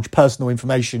divulge personal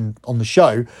information on the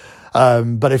show,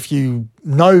 but if you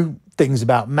know things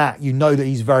about Matt, you know that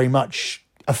he's very much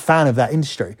a fan of that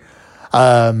industry.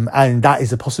 And that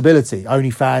is a possibility.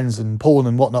 OnlyFans and porn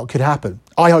and whatnot could happen.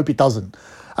 I hope it doesn't,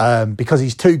 because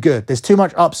he's too good. There's too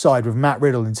much upside with Matt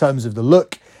Riddle in terms of the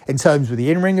look, in terms of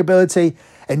the in-ring ability,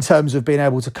 in terms of being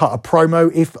able to cut a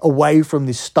promo if away from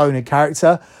this stoner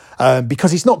character,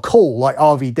 because he's not cool like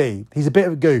RVD. He's a bit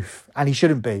of a goof, and he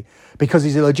shouldn't be, because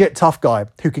he's a legit tough guy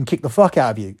who can kick the fuck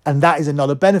out of you. And that is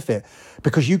another benefit,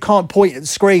 because you can't point at the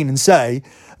screen and say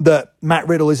that Matt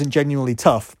Riddle isn't genuinely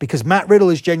tough, because Matt Riddle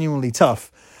is genuinely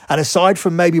tough. And aside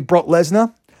from maybe Brock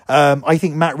Lesnar, I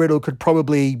think Matt Riddle could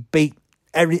probably beat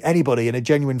anybody in a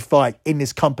genuine fight in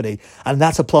this company. And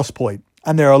that's a plus point.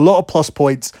 And there are a lot of plus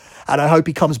points, and I hope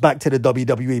he comes back to the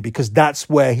WWE, because that's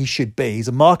where he should be. He's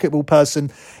a marketable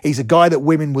person. He's a guy that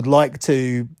women would like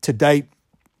to date.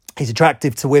 He's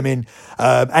attractive to women,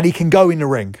 and he can go in the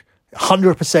ring.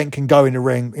 100% can go in the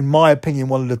ring. In my opinion,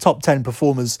 one of the top 10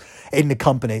 performers in the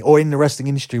company or in the wrestling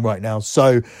industry right now.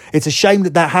 So it's a shame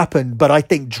that happened, but I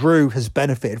think Drew has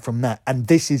benefited from that. And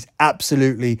this is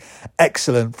absolutely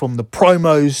excellent, from the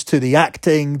promos to the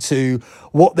acting to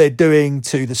what they're doing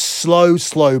to the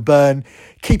slow burn.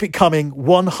 Keep it coming,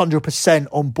 100%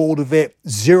 on board of it,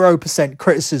 0%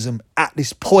 criticism at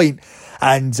this point.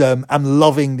 And I'm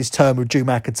loving this turn with Drew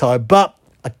McIntyre, but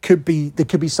there could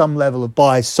be some level of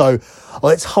bias. So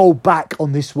let's hold back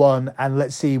on this one and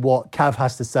let's see what Cav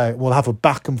has to say. We'll have a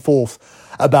back and forth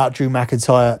about Drew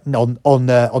McIntyre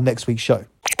on next week's show.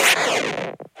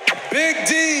 Big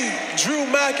D, Drew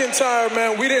McIntyre,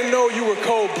 man, we didn't know you were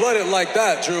cold-blooded like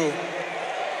that, Drew.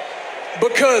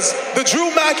 Because the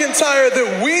Drew McIntyre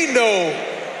that we know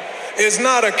is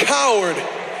not a coward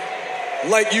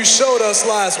like you showed us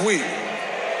last week.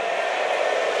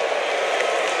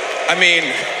 I mean,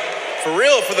 for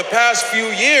real, for the past few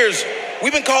years,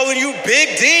 we've been calling you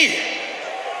Big D.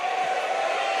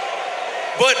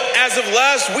 But as of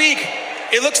last week,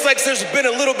 it looks like there's been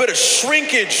a little bit of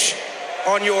shrinkage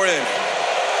on your end.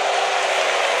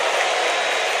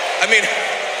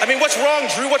 I mean, what's wrong,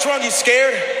 Drew? What's wrong? You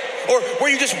scared? Or were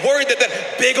you just worried that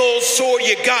that big old sword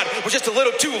you got was just a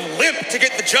little too limp to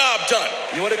get the job done?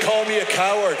 You want to call me a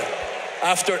coward?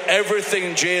 After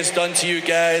everything Jay has done to you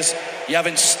guys, you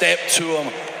haven't stepped to him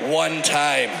one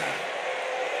time.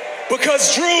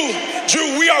 Because Drew,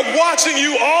 we are watching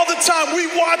you all the time. We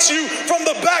watch you from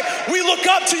the back. We look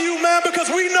up to you, man,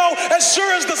 because we know as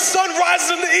sure as the sun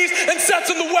rises in the east and sets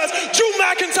in the west, Drew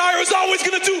McIntyre is always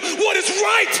going to do what is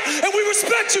right, and we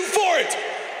respect you for it.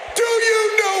 Do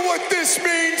you know what this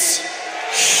means?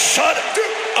 Shut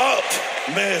up,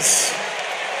 Miz.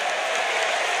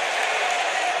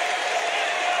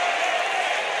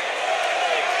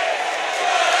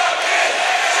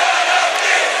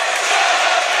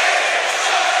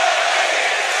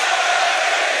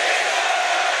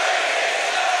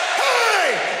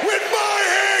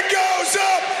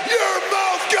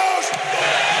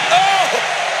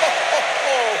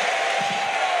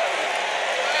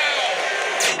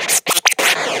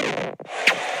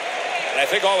 I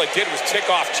think all it did was tick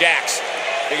off Jax,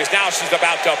 because now she's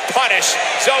about to punish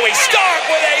Zoe Stark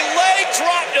with a leg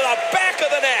drop to the back of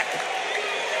the neck.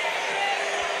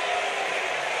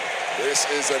 This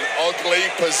is an ugly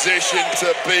position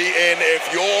to be in if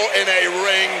you're in a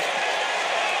ring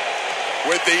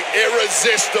with the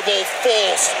irresistible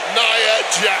force, Nia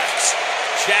Jax.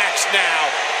 Jax now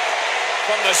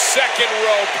from the second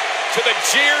rope to the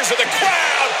jeers of the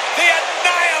crowd, the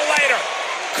Annihilator,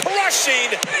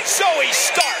 crushing Zoe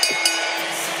Stark.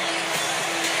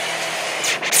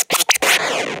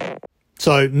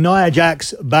 So Nia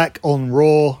Jax back on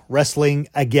Raw wrestling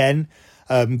again.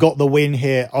 Got the win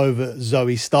here over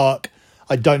Zoe Stark.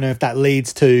 I don't know if that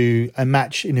leads to a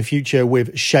match in the future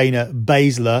with Shayna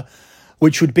Baszler.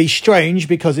 which would be strange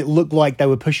because it looked like they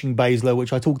were pushing Baszler,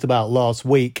 which I talked about last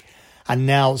week, and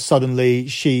now suddenly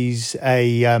she's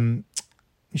a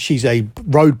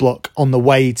roadblock on the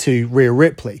way to Rhea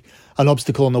Ripley, an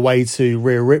obstacle on the way to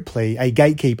Rhea Ripley, a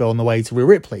gatekeeper on the way to Rhea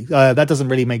Ripley. That doesn't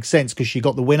really make sense because she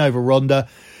got the win over Ronda.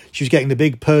 She was getting the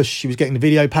big push. She was getting the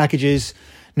video packages.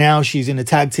 Now she's in a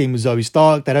tag team with Zoe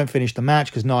Stark. They don't finish the match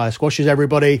because Nia squashes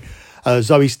everybody.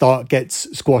 Zoe Stark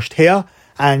gets squashed here,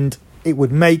 and it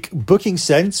would make booking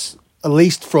sense, at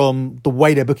least from the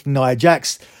way they're booking Nia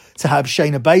Jax, to have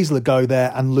Shayna Baszler go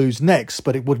there and lose next,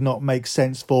 but it would not make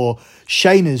sense for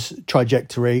Shayna's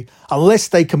trajectory unless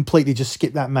they completely just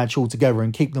skip that match altogether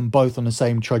and keep them both on the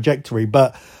same trajectory.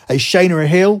 But is Shayna a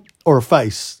heel or a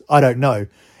face? I don't know.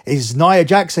 Is Nia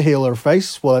Jax a heel or a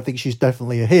face? Well, I think she's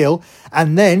definitely a heel.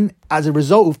 And then, as a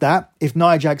result of that, if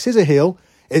Nia Jax is a heel,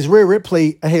 is Rhea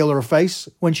Ripley a heel or a face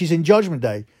when she's in Judgment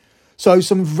Day? So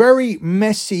some very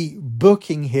messy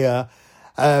booking here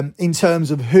in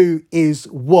terms of who is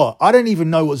what. I don't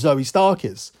even know what Zoe Stark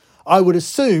is. I would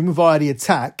assume via the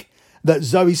attack that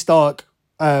Zoe Stark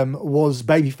was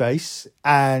babyface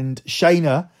and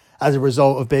Shayna, as a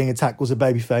result of being attacked, was a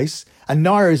babyface and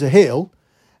Nia is a heel.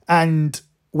 And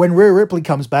when Rhea Ripley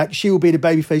comes back, she will be the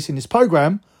babyface in this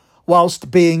program whilst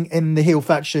being in the heel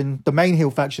faction, the main heel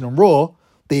faction on Raw,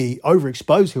 the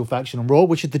overexposed heel faction on Raw,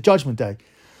 which is the Judgment Day.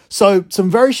 So some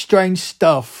very strange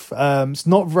stuff. It's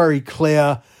not very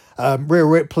clear. Rhea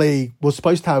Ripley was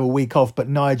supposed to have a week off, but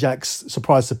Nia Jax,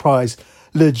 surprise, surprise,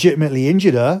 legitimately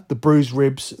injured her. The bruised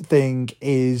ribs thing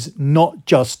is not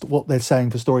just what they're saying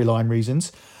for storyline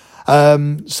reasons.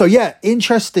 So yeah,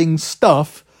 interesting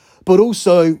stuff, but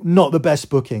also not the best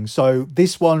booking. So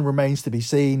this one remains to be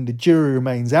seen. The jury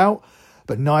remains out,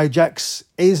 but Nia Jax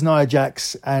is Nia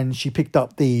Jax, and she picked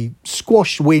up the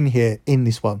squash win here in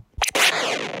this one.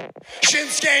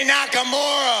 Shinsuke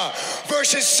Nakamura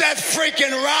versus Seth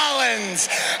freaking Rollins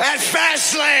at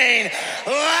Fastlane.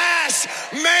 Last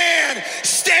man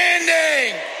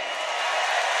standing.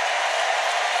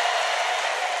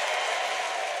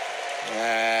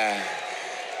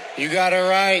 You got it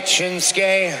right,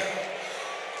 Shinsuke.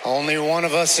 Only one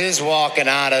of us is walking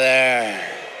out of there.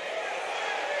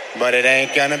 But it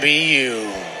ain't gonna be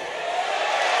you.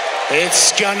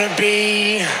 It's gonna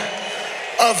be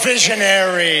a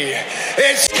visionary.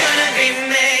 It's gonna be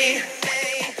me.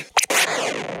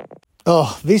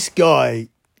 Oh, this guy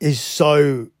is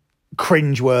so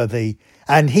cringeworthy.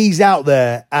 And he's out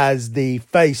there as the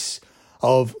face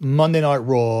of Monday Night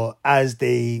Raw, as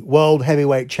the World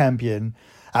Heavyweight Champion.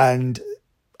 And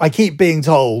I keep being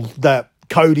told that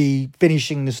Cody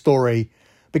finishing the story,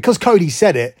 because Cody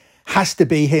said it, has to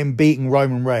be him beating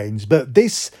Roman Reigns. But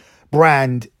this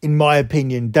brand, in my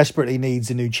opinion, desperately needs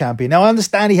a new champion. Now, I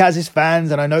understand he has his fans,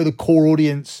 and I know the core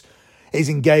audience is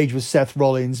engaged with Seth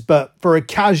Rollins, but for a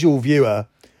casual viewer,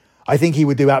 I think he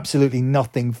would do absolutely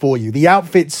nothing for you. The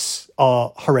outfits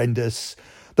are horrendous.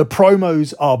 The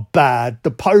promos are bad.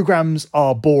 The programs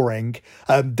are boring.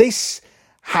 This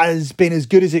has been as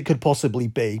good as it could possibly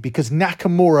be because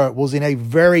Nakamura was in a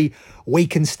very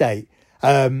weakened state.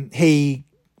 He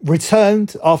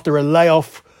returned after a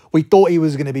layoff. We thought he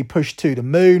was going to be pushed to the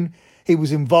moon. He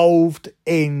was involved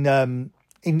in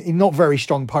not very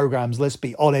strong programs, let's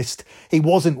be honest. He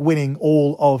wasn't winning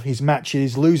all of his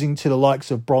matches, losing to the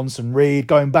likes of Bronson Reed,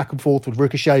 going back and forth with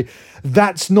Ricochet.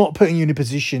 That's not putting you in a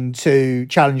position to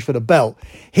challenge for the belt.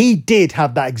 He did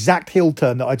have that exact heel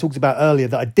turn that I talked about earlier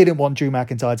that I didn't want Drew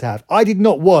McIntyre to have. I did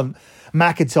not want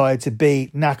McIntyre to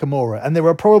beat Nakamura. And there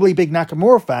were probably big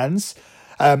Nakamura fans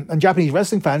and Japanese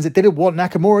wrestling fans that didn't want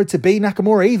Nakamura to be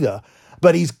Nakamura either.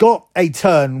 But he's got a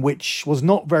turn which was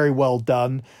not very well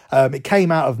done. It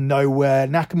came out of nowhere.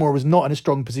 Nakamura was not in a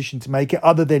strong position to make it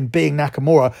other than being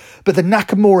Nakamura. But the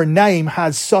Nakamura name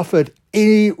has suffered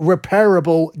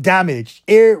irreparable damage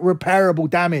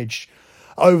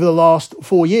over the last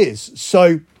 4 years.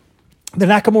 So the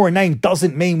Nakamura name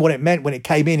doesn't mean what it meant when it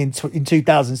came in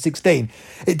 2016.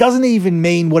 It doesn't even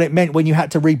mean what it meant when you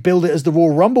had to rebuild it as the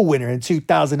Royal Rumble winner in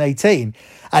 2018.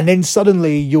 And then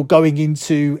suddenly you're going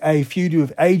into a feud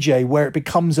with AJ where it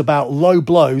becomes about low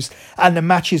blows and the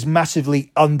match is massively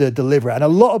under-deliver. And a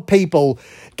lot of people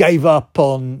gave up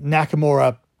on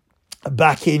Nakamura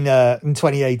back in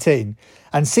 2018.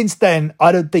 And since then,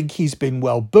 I don't think he's been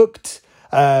well booked.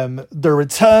 The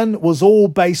return was all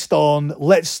based on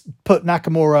let's put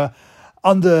Nakamura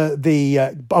under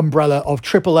the umbrella of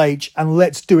Triple H and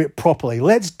let's do it properly.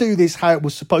 Let's do this how it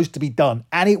was supposed to be done.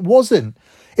 And it wasn't.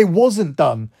 It wasn't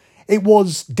done. It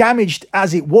was damaged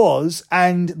as it was,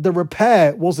 and the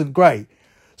repair wasn't great.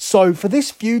 So for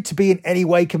this feud to be in any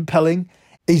way compelling,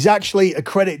 is actually a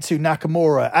credit to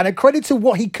Nakamura and a credit to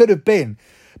what he could have been,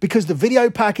 because the video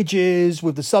packages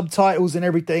with the subtitles and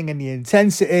everything and the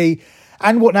intensity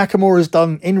and what Nakamura's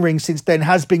done in ring since then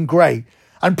has been great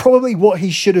and probably what he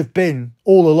should have been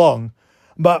all along.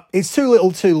 But it's too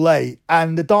little too late,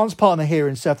 and the dance partner here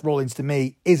in Seth Rollins to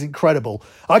me is incredible.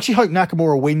 I actually hope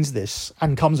Nakamura wins this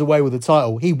and comes away with the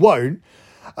title. He won't,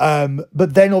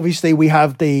 but then obviously we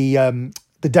have the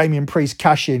Damian Priest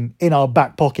cash-in our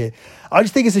back pocket. I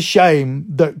just think it's a shame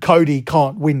that Cody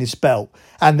can't win this belt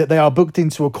and that they are booked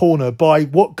into a corner by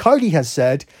what Cody has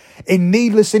said in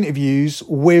needless interviews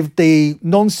with the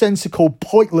nonsensical,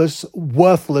 pointless,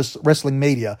 worthless wrestling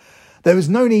media. There was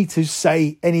no need to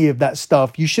say any of that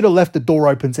stuff. You should have left the door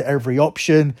open to every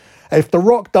option. If The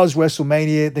Rock does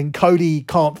WrestleMania, then Cody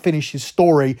can't finish his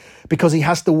story because he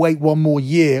has to wait one more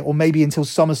year or maybe until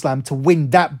SummerSlam to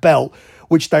win that belt,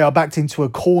 which they are backed into a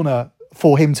corner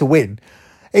for him to win.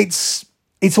 It's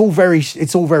all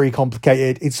very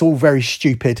complicated. It's all very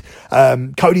stupid.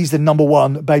 Cody's the number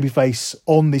one babyface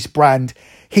on this brand.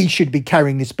 He should be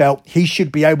carrying this belt. He should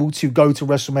be able to go to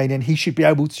WrestleMania and he should be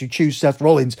able to choose Seth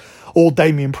Rollins or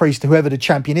Damian Priest, whoever the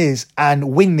champion is,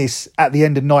 and win this at the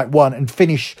end of night one and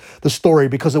finish the story,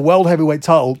 because a world heavyweight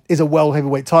title is a world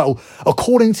heavyweight title,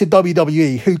 according to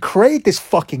WWE, who created this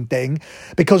fucking thing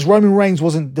because Roman Reigns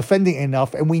wasn't defending it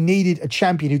enough and we needed a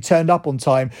champion who turned up on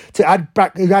time to add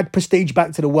prestige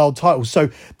back to the world title. So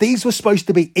these were supposed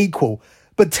to be equal.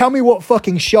 But tell me what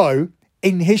fucking show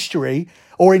in history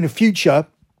or in the future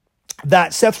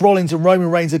that Seth Rollins and Roman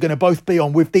Reigns are going to both be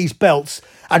on with these belts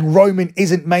and Roman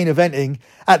isn't main eventing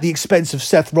at the expense of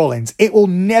Seth Rollins. It will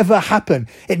never happen.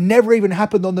 It never even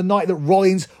happened on the night that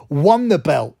Rollins won the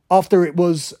belt after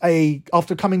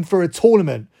coming through a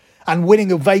tournament and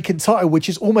winning a vacant title, which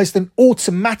is almost an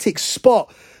automatic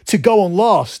spot to go on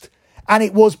last. And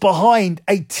it was behind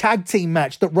a tag team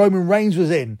match that Roman Reigns was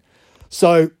in.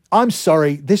 So I'm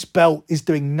sorry, this belt is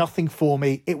doing nothing for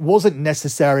me. It wasn't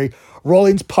necessary.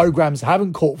 Rollins' programs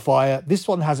haven't caught fire. This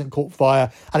one hasn't caught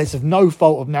fire. And it's of no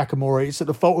fault of Nakamura. It's at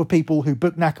the fault of people who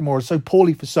booked Nakamura so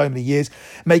poorly for so many years,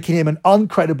 making him an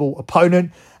uncredible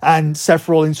opponent. And Seth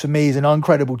Rollins, for me, is an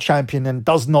uncredible champion and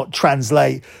does not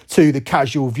translate to the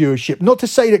casual viewership. Not to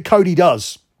say that Cody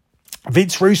does.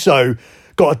 Vince Russo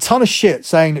got a ton of shit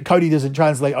saying that Cody doesn't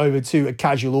translate over to a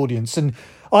casual audience. And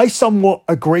I somewhat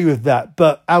agree with that,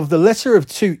 but out of the lesser of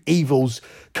two evils,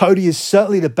 Cody is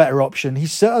certainly the better option.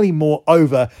 He's certainly more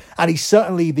over, and he's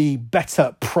certainly the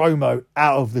better promo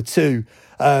out of the two.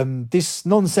 This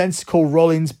nonsensical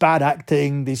Rollins bad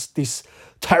acting, this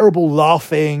terrible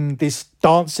laughing, this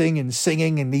dancing and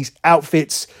singing and these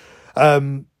outfits,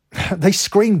 they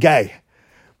scream gay.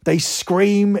 They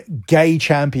scream gay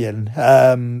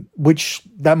champion, which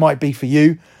that might be for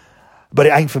you, but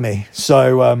it ain't for me.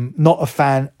 So not a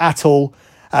fan at all.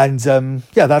 And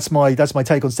that's my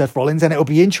take on Seth Rollins. And it'll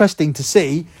be interesting to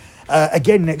see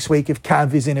again next week if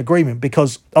Cav is in agreement,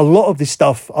 because a lot of this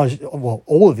stuff,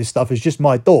 all of this stuff is just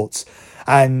my thoughts.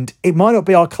 And it might not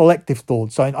be our collective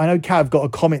thoughts. I know Cav got a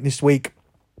comment this week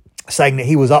saying that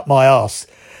he was up my arse.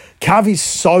 Cav is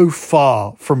so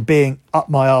far from being up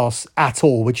my arse at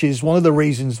all, which is one of the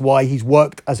reasons why he's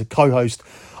worked as a co-host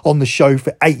on the show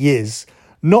for 8 years.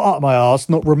 Not up my arse,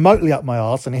 not remotely up my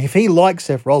arse. And if he likes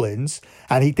Seth Rollins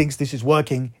and he thinks this is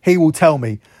working, he will tell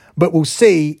me. But we'll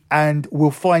see, and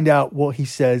we'll find out what he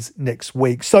says next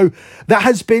week. So that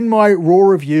has been my Raw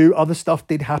review. Other stuff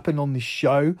did happen on this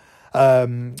show.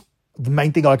 The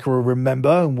main thing I can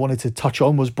remember and wanted to touch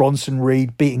on was Bronson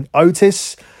Reed beating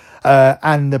Otis.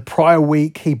 And the prior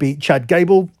week, he beat Chad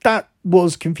Gable. That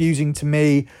was confusing to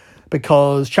me,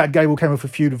 because Chad Gable came off a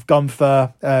feud with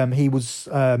Gunther. He was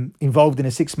involved in a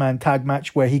 6-man tag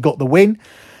match where he got the win.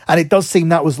 And it does seem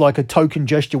that was like a token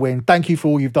gesture win. Thank you for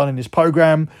all you've done in this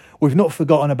program. We've not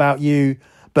forgotten about you,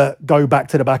 but go back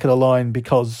to the back of the line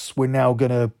because we're now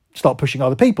going to start pushing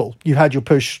other people. You had your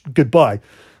push, goodbye.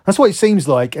 That's what it seems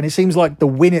like. And it seems like the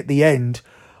win at the end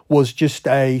was just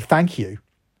a thank you,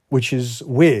 which is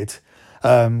weird.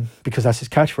 Because that's his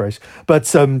catchphrase, but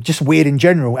just weird in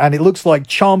general. And it looks like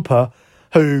Ciampa,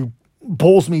 who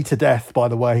bores me to death, by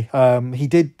the way. He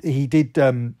did hit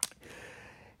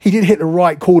the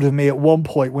right chord with me at one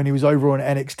point when he was over on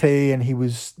NXT and he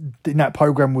was in that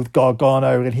program with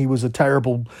Gargano, and he was a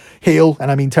terrible heel, and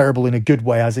I mean terrible in a good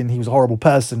way, as in he was a horrible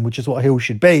person, which is what heel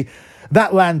should be.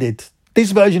 That landed.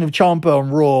 This version of Ciampa on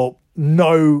Raw,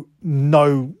 no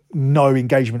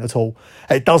engagement at all.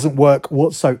 It doesn't work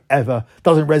whatsoever.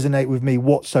 Doesn't resonate with me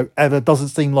whatsoever. Doesn't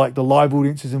seem like the live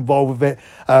audience is involved with it.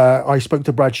 I spoke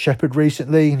to Brad Shepard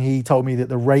recently, and he told me that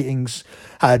the ratings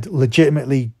had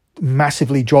legitimately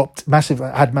massively dropped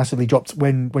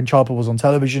when Ciampa was on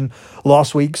television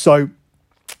last week. So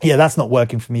yeah, that's not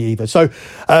working for me either. So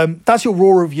that's your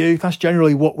Raw review. That's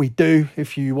generally what we do.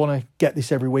 If you want to get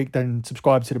this every week, then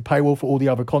subscribe to the paywall for all the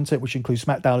other content, which includes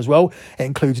SmackDown as well. It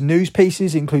includes news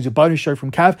pieces, it includes a bonus show from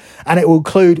Cav, and it will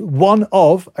include one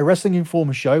of a Wrestling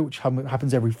Informer show, which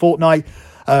happens every fortnight,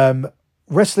 Superstar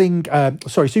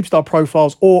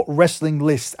Profiles or Wrestling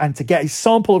Lists. And to get a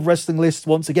sample of Wrestling Lists,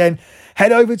 once again,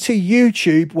 head over to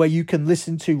YouTube, where you can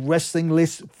listen to Wrestling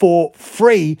Lists for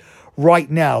free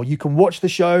right now. You can watch the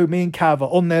show. Me and Cav are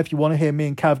on there if you want to hear me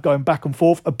and Cav going back and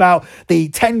forth about the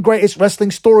 10 greatest wrestling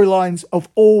storylines of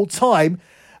all time.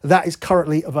 That is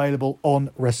currently available on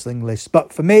Wrestling Lists.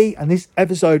 But for me and this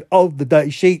episode of The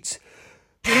Dirty Sheets,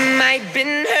 you might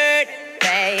been hurt,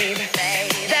 babe.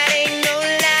 That ain't no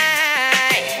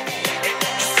lie.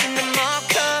 Seen them all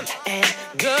come and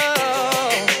go.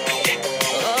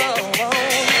 I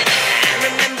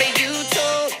remember you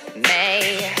told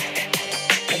me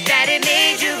that it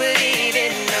made you believe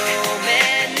in no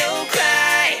man, no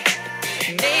cry.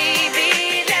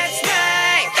 Maybe that's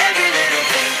right. Every little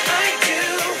thing I do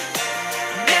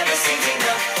never seems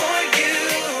enough for you.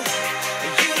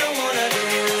 You don't wanna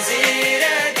lose it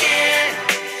again,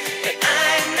 but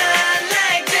I'm not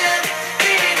like them.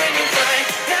 Baby, when you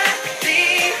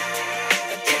finally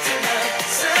get to love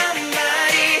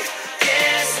somebody,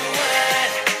 guess what?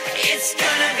 It's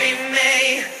gonna be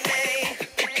me.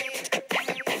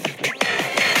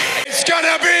 It's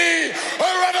gonna be a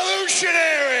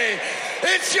revolutionary.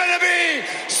 It's gonna be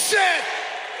Seth